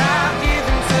chances I've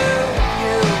given to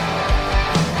you.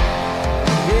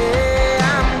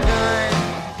 Yeah, I'm done.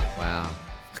 Wow.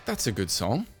 That's a good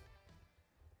song.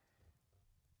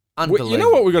 Unbelievable. You know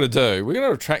what we've got to do? We're going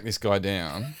to track this guy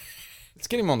down. Let's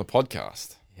get him on the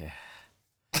podcast.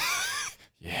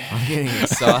 I'm getting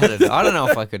excited. I don't know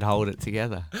if I could hold it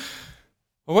together.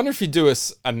 I wonder if you do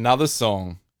us another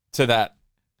song to that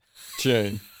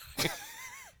tune.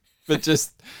 But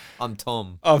just... I'm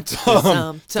Tom. I'm Tom.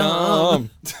 I'm Tom.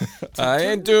 I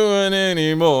ain't doing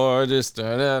anymore. Just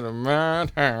turn out of my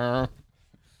town.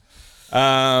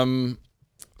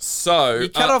 So You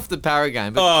cut off the para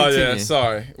game, but Oh continue. yeah,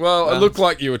 sorry. Well, it looked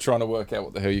like you were trying to work out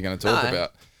what the hell you're going to talk No.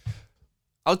 about.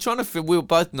 I was trying to feel, we were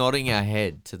both nodding our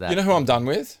head to that. You know who I'm done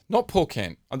with? Not Paul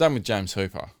Kent. I'm done with James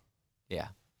Hooper. Yeah.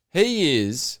 He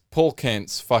is Paul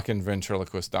Kent's fucking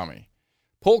ventriloquist dummy.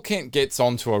 Paul Kent gets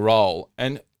onto a roll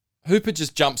and Hooper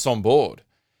just jumps on board.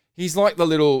 He's like the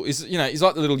little, he's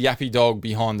like the little yappy dog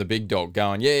behind the big dog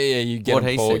going, yeah, you get What him,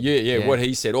 he Paul. said. Yeah, what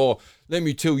he said. Or let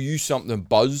me tell you something,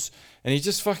 Buzz. And he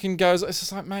just fucking goes, it's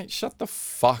just like, mate, shut the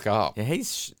fuck up. Yeah,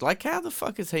 he's like, how the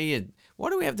fuck is he? Why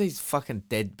do we have these fucking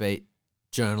deadbeat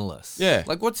journalists? Yeah.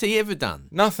 Like, what's he ever done?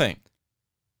 Nothing.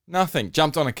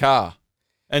 Jumped on a car.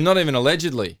 And not even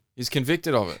allegedly. He's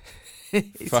convicted of it.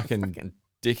 He's fucking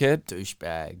dickhead.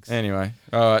 douchebags. Anyway,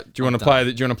 all right. Do you want to play? Do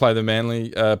you want to play the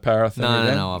Manly para thing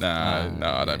No, again? no,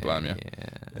 I don't blame you. Yeah.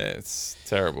 Yeah, it's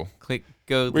terrible. Click,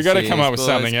 go. We gotta come up with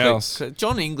something else. Click.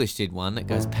 John English did one that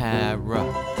goes para,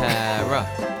 para,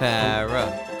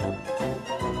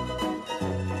 para.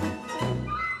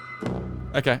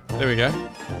 Okay, there we go.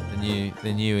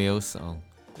 The new Eels song.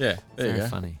 Yeah, there you Very go.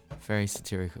 funny. Very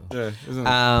satirical. Yeah, isn't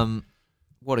it?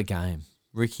 What a game.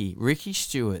 Ricky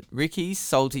Stewart. Ricky's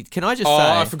salty. Can I just Oh,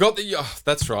 say? I forgot that you. Oh,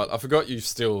 that's right. I forgot you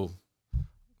still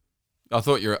I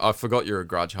forgot you're a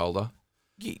grudge holder.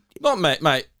 You, Not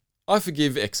mate. I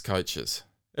forgive ex-coaches.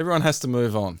 Everyone has to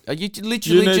move on. you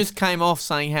literally just came off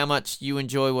saying how much you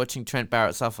enjoy watching Trent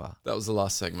Barrett suffer. That was the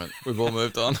last segment. We've all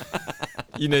moved on.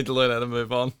 You need to learn how to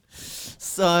move on.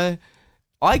 So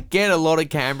I get a lot of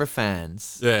Canberra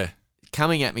fans Yeah.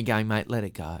 coming at me going, mate, let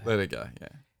it go. Let it go. Yeah.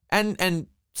 And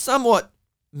somewhat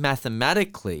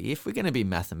mathematically, if we're going to be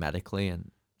mathematically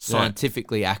and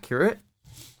scientifically accurate,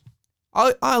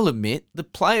 I'll admit the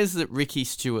players that Ricky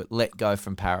Stewart let go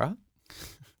from Para,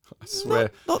 I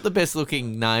swear. not the best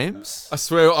looking names. I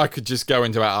swear I could just go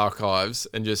into our archives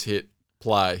and just hit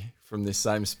play from this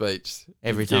same speech.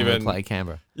 Every time we play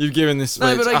Canberra. You've given this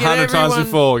No, speech but I get 100 times everyone-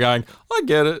 before going, I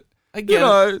get it. I get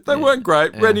it. They weren't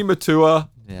great. Yeah. Rennie Matua.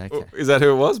 Yeah, okay. Is that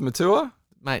who it was? Matua?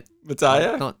 Mate,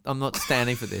 Mataya? I'm not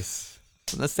standing for this.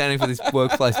 I'm not standing for this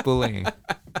workplace bullying.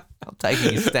 I'm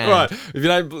taking a stand. Right. If you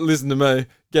don't listen to me,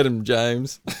 get him,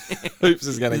 James. Hoops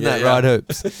is going to Isn't get that you. right,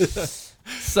 Hoops?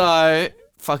 So,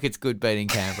 fuck, it's good beating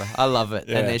Canberra. I love it.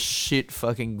 Yeah. And their shit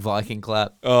fucking Viking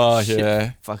clap. Oh, Shit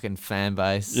yeah. fucking fan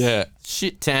base. Yeah.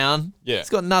 Shit town. Yeah. It's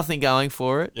got nothing going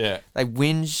for it. Yeah. They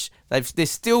whinge. They're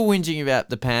still whinging about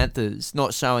the Panthers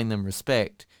not showing them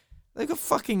respect. They got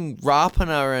fucking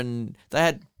Rapana and they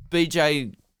had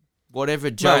BJ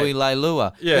whatever, Joey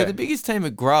Leilua. Yeah. They're the biggest team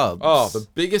of grubs. Oh, the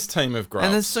biggest team of grubs.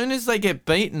 And as soon as they get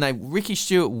beaten, Ricky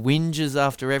Stewart whinges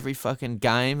after every fucking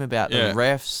game about Yeah. the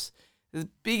refs. The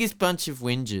biggest bunch of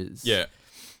whingers. Yeah.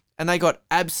 And they got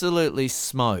absolutely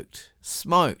smoked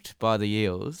by the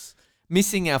Eels.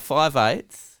 Missing our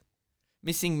 5/8,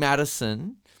 missing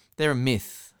Madison. They're a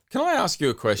myth. Can I ask you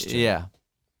a question? Yeah.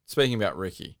 Speaking about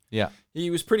Ricky. Yeah. He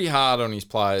was pretty hard on his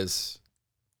players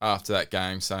after that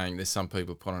game, saying there's some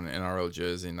people put on an NRL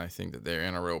jersey and they think that they're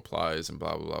NRL players and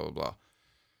blah, blah, blah, blah, blah.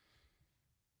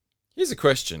 Here's a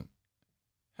question.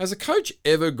 Has a coach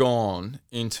ever gone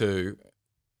into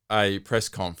a press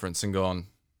conference and gone,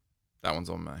 that one's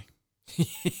on me?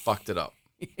 Fucked it up.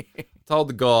 Told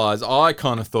the guys, I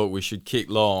kind of thought we should kick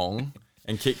long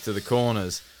and kick to the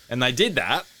corners. And they did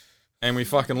that and we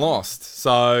fucking lost.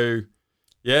 So,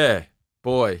 yeah,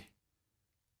 boy.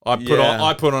 I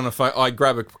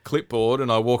grab a clipboard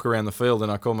and I walk around the field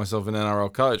and I call myself an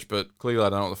NRL coach, but clearly I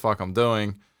don't know what the fuck I'm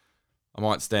doing. I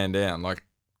might stand down. Like,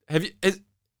 have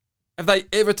they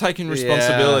ever taken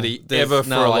responsibility ever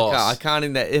for a loss? I can't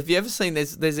in that. Have you ever seen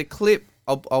there's a clip?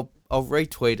 I'll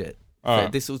retweet it. All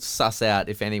right. This will suss out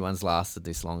if anyone's lasted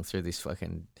this long through this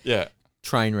fucking Yeah.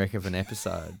 train wreck of an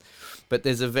episode. But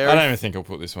there's a I very don't even think I'll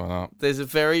put this one up. there's a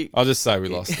very I'll just say we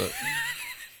lost it.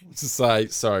 Just say,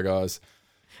 sorry guys.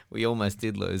 we almost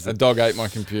did lose A it. dog ate my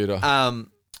computer.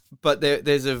 But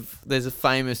there's a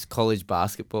famous college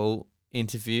basketball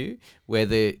interview where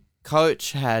the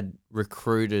coach had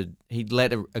recruited. He'd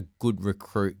let a good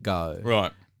recruit go.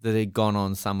 Right. That had gone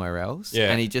on somewhere else. Yeah.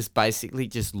 And he just basically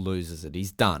just loses it.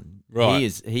 He's done. Right.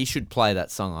 He should play that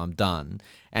song, I'm done.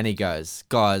 And he goes,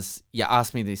 guys, you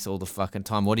ask me this all the fucking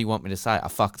time. What do you want me to say? I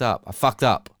fucked up.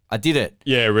 I did it.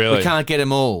 Yeah, really. We can't get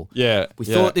them all. Yeah. We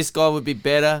yeah. thought this guy would be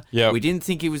better. Yeah. We didn't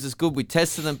think he was as good. We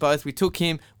tested them both. We took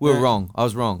him. We were wrong. I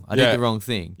was wrong. I did Yeah. the wrong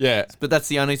thing. Yeah. But that's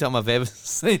the only time I've ever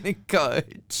seen a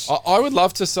coach I would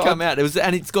love to say. come out.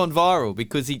 And it's gone viral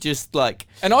because he just like,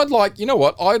 And I'd like, you know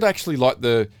what? I'd actually like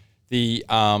the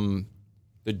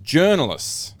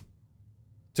journalists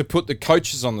to put the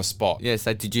coaches on the spot yeah,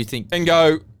 so did you think, and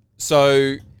go,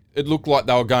 so it looked like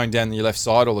they were going down the left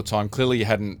side all the time. Clearly you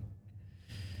hadn't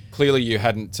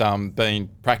been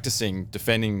practicing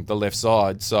defending the left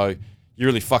side, so you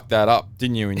really fucked that up,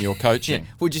 didn't you, in your coaching?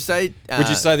 would you say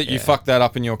that you fucked that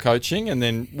up in your coaching and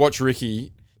then watch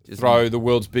Ricky throw the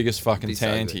world's biggest fucking be so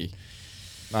tanty,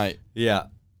 mate? Yeah.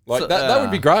 Like So, that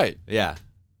would be great. Yeah.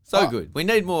 So Oh. good. We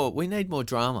need more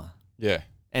drama. Yeah.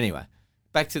 Anyway,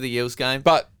 back to the Eels game.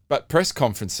 But press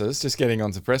conferences, just getting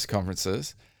onto press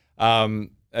conferences,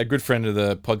 a good friend of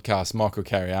the podcast, Michael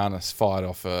Carianis, fired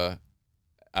off a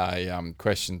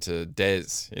question to Des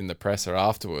in the presser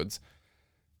afterwards.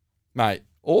 Mate,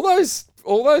 all those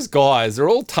guys are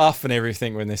all tough and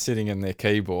everything when they're sitting in their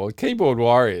keyboard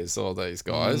warriors, all these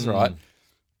guys, right?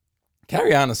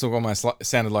 Carianis almost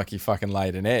sounded like he fucking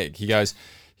laid an egg. He goes,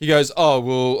 oh,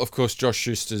 well, of course, Josh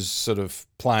Schuster's sort of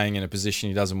playing in a position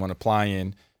he doesn't want to play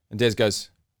in. And Des goes,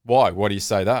 why? Why do you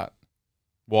say that?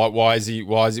 Why do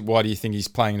you think he's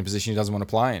playing in a position he doesn't want to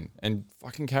play in? And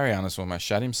fucking Carianis almost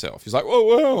shat himself. He's like, sorry,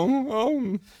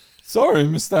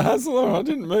 Mr. Hasler, I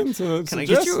didn't mean to Can I suggest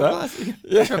get you a that. glass?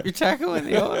 Yeah. Drop your tackle in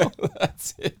the aisle.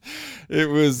 That's it. It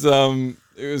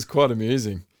was quite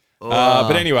amusing.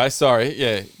 But anyway, sorry.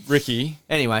 Yeah, Ricky.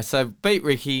 Anyway, so beat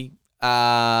Ricky.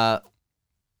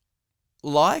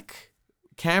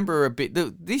 Canberra a bit.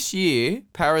 This year,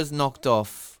 Para's knocked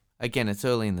off. Again, it's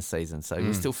early in the season, so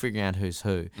we're still figuring out who's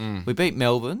who. We beat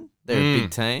Melbourne. They're a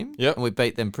big team. Yep. And we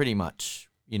beat them pretty much.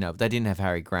 You know, they didn't have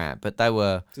Harry Grant, but they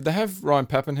were. Did they have Ryan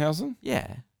Pappenhausen?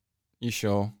 Yeah, You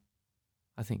sure?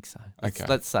 I think so. Okay.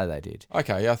 Let's say they did.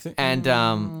 Okay, yeah, I think. And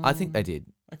I think they did.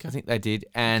 Okay. I think they did.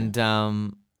 And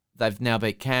they've now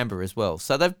beat Canberra as well.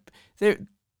 So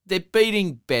they're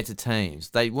beating better teams.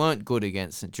 They weren't good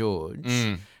against St George,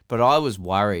 but I was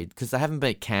worried because they haven't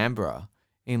beat Canberra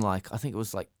in I think it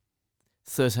was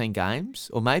 13 games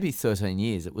or maybe 13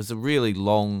 years. It was a really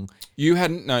long. You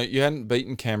hadn't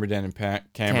beaten Canberra down in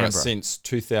Canberra since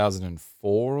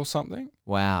 2004 or something.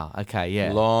 Wow. Okay.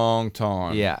 Yeah. Long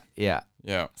time. Yeah. Yeah.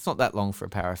 Yeah. It's not that long for a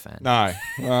Para fan. No.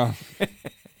 Well,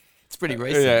 it's pretty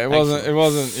recent. yeah, it wasn't. actually. It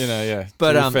wasn't. You know. Yeah.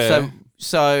 But to be fair,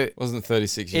 so it wasn't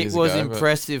 36 years it was ago. but-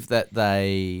 impressive that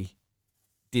they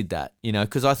did that. You know,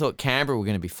 because I thought Canberra were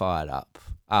going to be fired up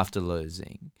after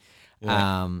losing.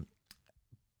 Yeah.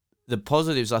 The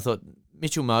positives, I thought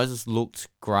Mitchell Moses looked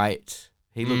great.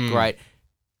 He looked great.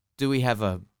 Do we have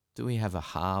a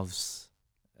halves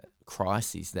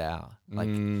crisis now?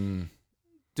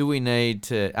 Do we need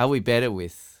to? Are we better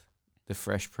with the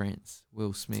Fresh Prince,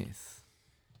 Will Smith?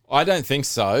 I don't think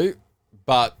so,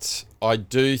 but I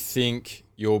do think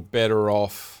you're better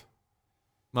off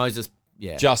Moses,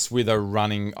 yeah. just with a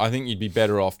running. I think you'd be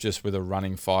better off just with a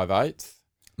running 5/8.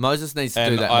 Moses needs to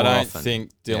do And that I more don't often.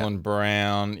 think Dylan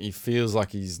Brown. He feels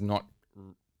like he's not.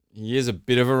 He is a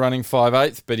bit of a running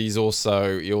 5/8, but he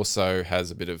also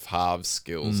has a bit of halves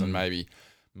skills, and maybe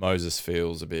Moses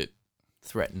feels a bit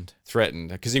threatened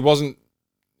because he wasn't.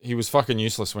 He was fucking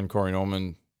useless when Corey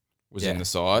Norman was in the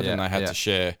side, and they had to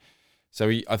share. So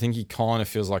I think he kind of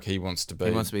feels like he wants to be.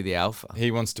 He wants to be the alpha.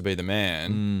 He wants to be the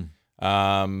man.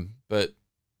 But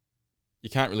you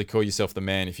can't really call yourself the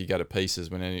man if you go to pieces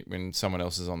when someone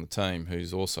else is on the team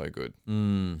who's also good.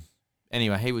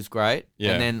 Anyway, he was great.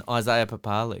 Yeah. And then Isaiah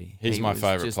Papali. He's He my was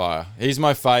favourite just- player. He's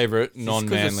my favourite just 'cause of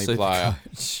non-manly player.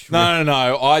 Supercoach.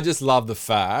 No. I just love the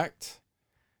fact.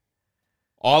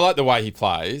 I like the way he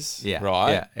plays,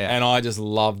 right? Yeah. And I just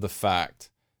love the fact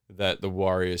that the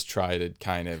Warriors traded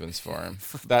Kane Evans for him.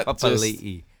 That just,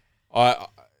 Papali'i.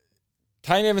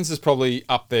 Kane Evans is probably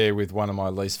up there with one of my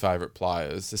least favourite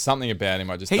players. There's something about him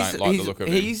I just don't like the look of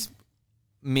him. He's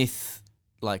myth,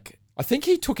 I think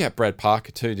he took out Brad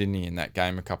Parker too, didn't he, in that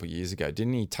game a couple of years ago?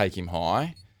 Didn't he take him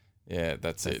high? Yeah,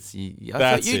 that's it. I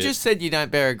thought you just said you don't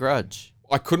bear a grudge.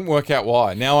 I couldn't work out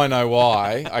why. Now I know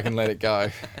why. I can let it go.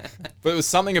 But it was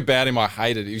something about him I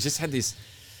hated. He just had this...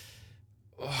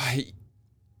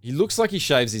 he looks like he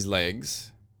shaves his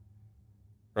legs,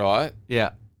 right?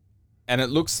 Yeah. And it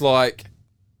looks like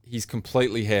he's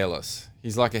completely hairless.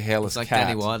 He's like a hairless It's like cat.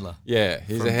 Danny Weidler. Yeah,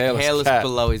 he's a hairless cat.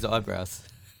 below his eyebrows.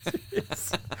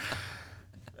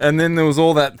 And then there was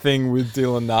all that thing with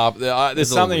Dylan Narp.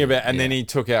 There's all something weird, about... And then he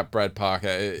took out Brad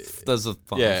Parker. There's a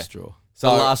final straw.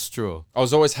 So- The last straw. I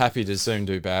was always happy to see him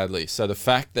do badly. So the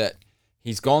fact that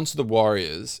he's gone to the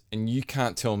Warriors, and you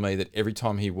can't tell me that every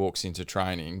time he walks into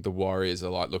training, the Warriors are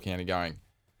like looking at him going,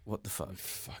 What the fuck?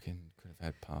 fucking could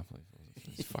have had Parpley.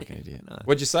 This fucking idiot.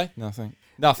 What'd you say?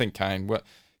 Nothing, Kane. What?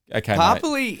 Okay, mate.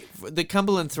 Parpley, the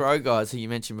Cumberland Throw guys who you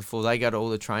mentioned before, they go to all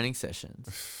the training sessions.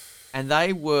 And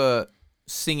they were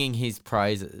singing his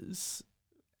praises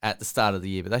at the start of the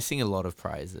year, but they sing a lot of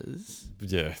praises.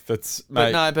 Yeah, that's...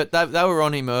 But Mate, but they were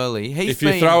on him early. if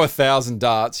you throw 1,000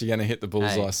 darts, you're going to hit the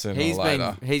bullseye sooner or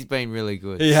later. He's been really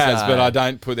good. He has, So- but I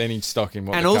don't put any stock in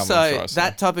what And the also, Cumberland Throw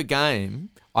that type of game,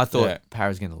 I thought Yeah.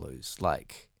 Para's going to lose.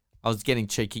 I was getting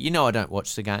cheeky. You know I don't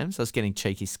watch the games. I was getting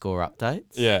cheeky score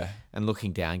updates. Yeah. And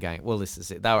looking down going, well, this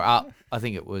is it. They were up, I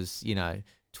think it was,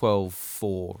 12-4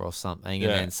 or something. Yeah.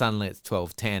 And then suddenly it's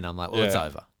 12-10. I'm like, well, it's Yeah.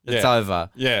 over. It's Yeah. over.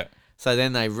 Yeah. So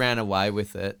then they ran away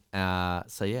with it.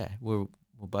 So, yeah, we're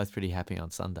both pretty happy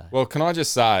on Sunday. Well, can I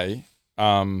just say,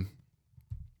 I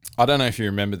don't know if you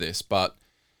remember this, but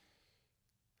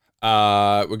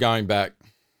we're going back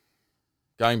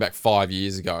 5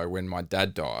 years ago when my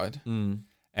dad died,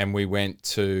 and we went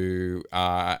to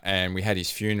and we had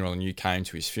his funeral, and you came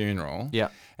to his funeral. Yeah.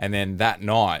 And then that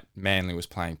night, Manly was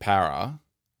playing Para,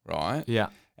 right? Yeah.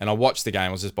 And I watched the game.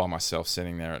 I was just by myself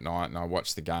sitting there at night, and I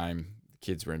watched the game. The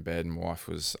kids were in bed, and my wife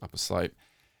was up asleep.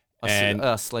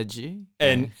 I sledged you.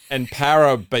 And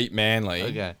Para beat Manly,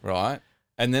 Okay. right?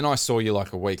 And then I saw you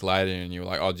like a week later, and you were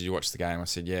like, "Oh, did you watch the game?" I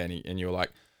said, "Yeah," and you were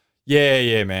like,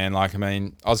 "Yeah, man." Like, I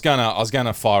mean, I was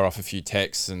gonna fire off a few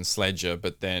texts and sledge you,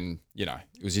 but then it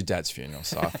was your dad's funeral,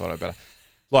 so I thought I better.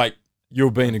 Like,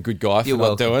 you're being a good guy for You're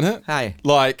not welcome. doing it. Hey,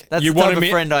 Like that's you the type wanted of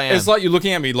me. friend I am. It's like you're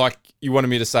looking at me like you wanted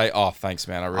me to say, "Oh, thanks,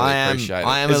 man. I really appreciate it."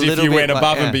 I am As a if little you bit went like-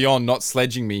 above yeah. and beyond, not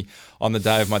sledging me on the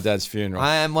day of my dad's funeral.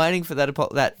 I am waiting for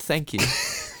that. Thank you.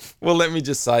 Well, let me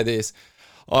just say this.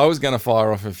 I was going to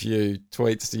fire off a few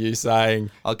tweets to you saying,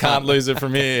 I can't can't. lose it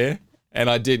from here. And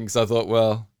I didn't because I thought,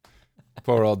 well,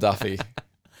 poor old Duffy.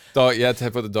 Dog, you had to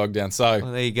put the dog down. So,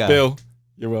 Well, there you go. Bill,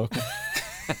 you're welcome.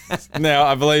 Now,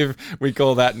 I believe we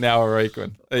call that now or equal.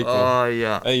 Oh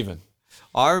yeah. Even.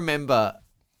 I remember.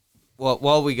 Well,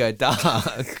 while we go dark,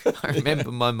 I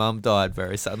remember my mum died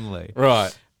very suddenly.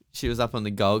 Right. She was up on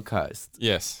the Gold Coast.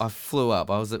 Yes. I flew up.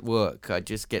 I was at work. I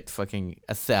just get fucking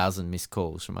 1,000 missed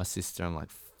calls from my sister. I'm like,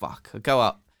 fuck. I go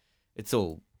up. It's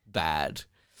all bad.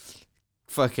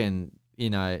 Fucking,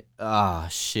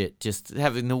 shit. Just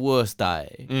having the worst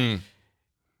day.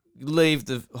 Leave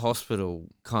the hospital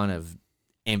kind of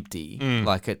empty.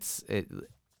 Like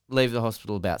leave the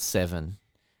hospital about 7.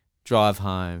 Drive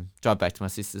home. Drive back to my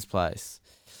sister's place.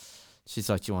 She's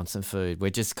like, do you want some food? We're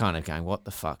just kind of going, what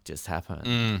the fuck just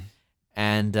happened?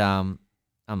 And I'm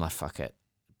like, fuck it.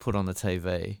 Put on the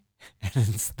TV. And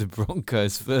it's the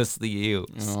Broncos versus the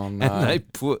Eels. Oh, no. And they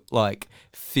put like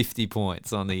 50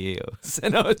 points on the Eels.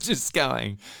 And I was just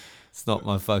going, it's not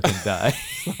my fucking day.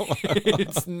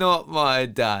 It's not my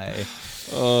day.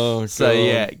 Oh, So God.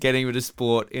 yeah, getting rid of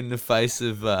sport in the face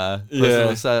of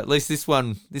Yeah. So at least this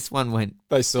one went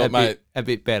They saw it, mate. a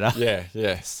bit better. Yeah,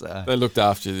 yeah. So, They looked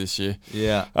after you this year.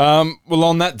 yeah. Well,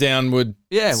 on that downward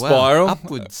spiral,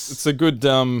 upwards. it's a good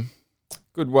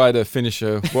way to finish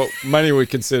what many would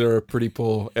consider a pretty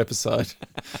poor episode.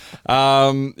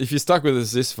 If you stuck with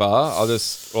us this far,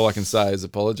 all I can say is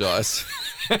apologise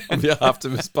on behalf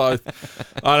of us both.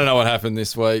 I don't know what happened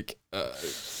this week.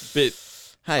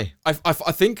 Hey, I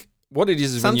think what it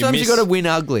is when sometimes you miss. you got to win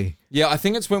ugly. Yeah, I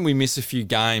think it's when we miss a few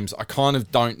games. I kind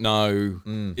of don't know.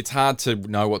 It's hard to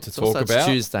know what to talk Also, it's about.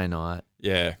 Tuesday night.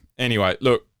 Yeah. Anyway,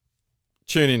 look,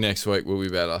 tune in next week. We'll be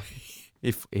better.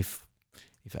 If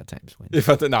our teams win. If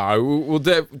I don't know, we'll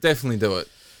definitely do it.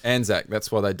 Anzac,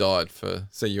 that's why they died for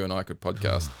so you and I could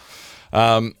podcast.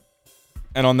 And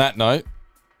on that note,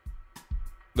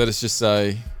 let us just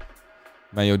say,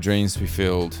 may your dreams be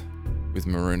filled with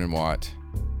maroon and white,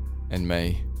 and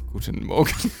me, Guten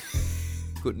Morgen.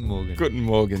 Guten Morgen. Guten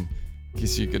Morgen.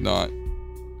 Kiss you good night.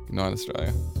 Good night,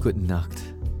 Australia. Guten Nacht.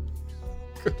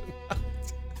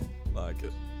 Like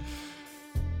it.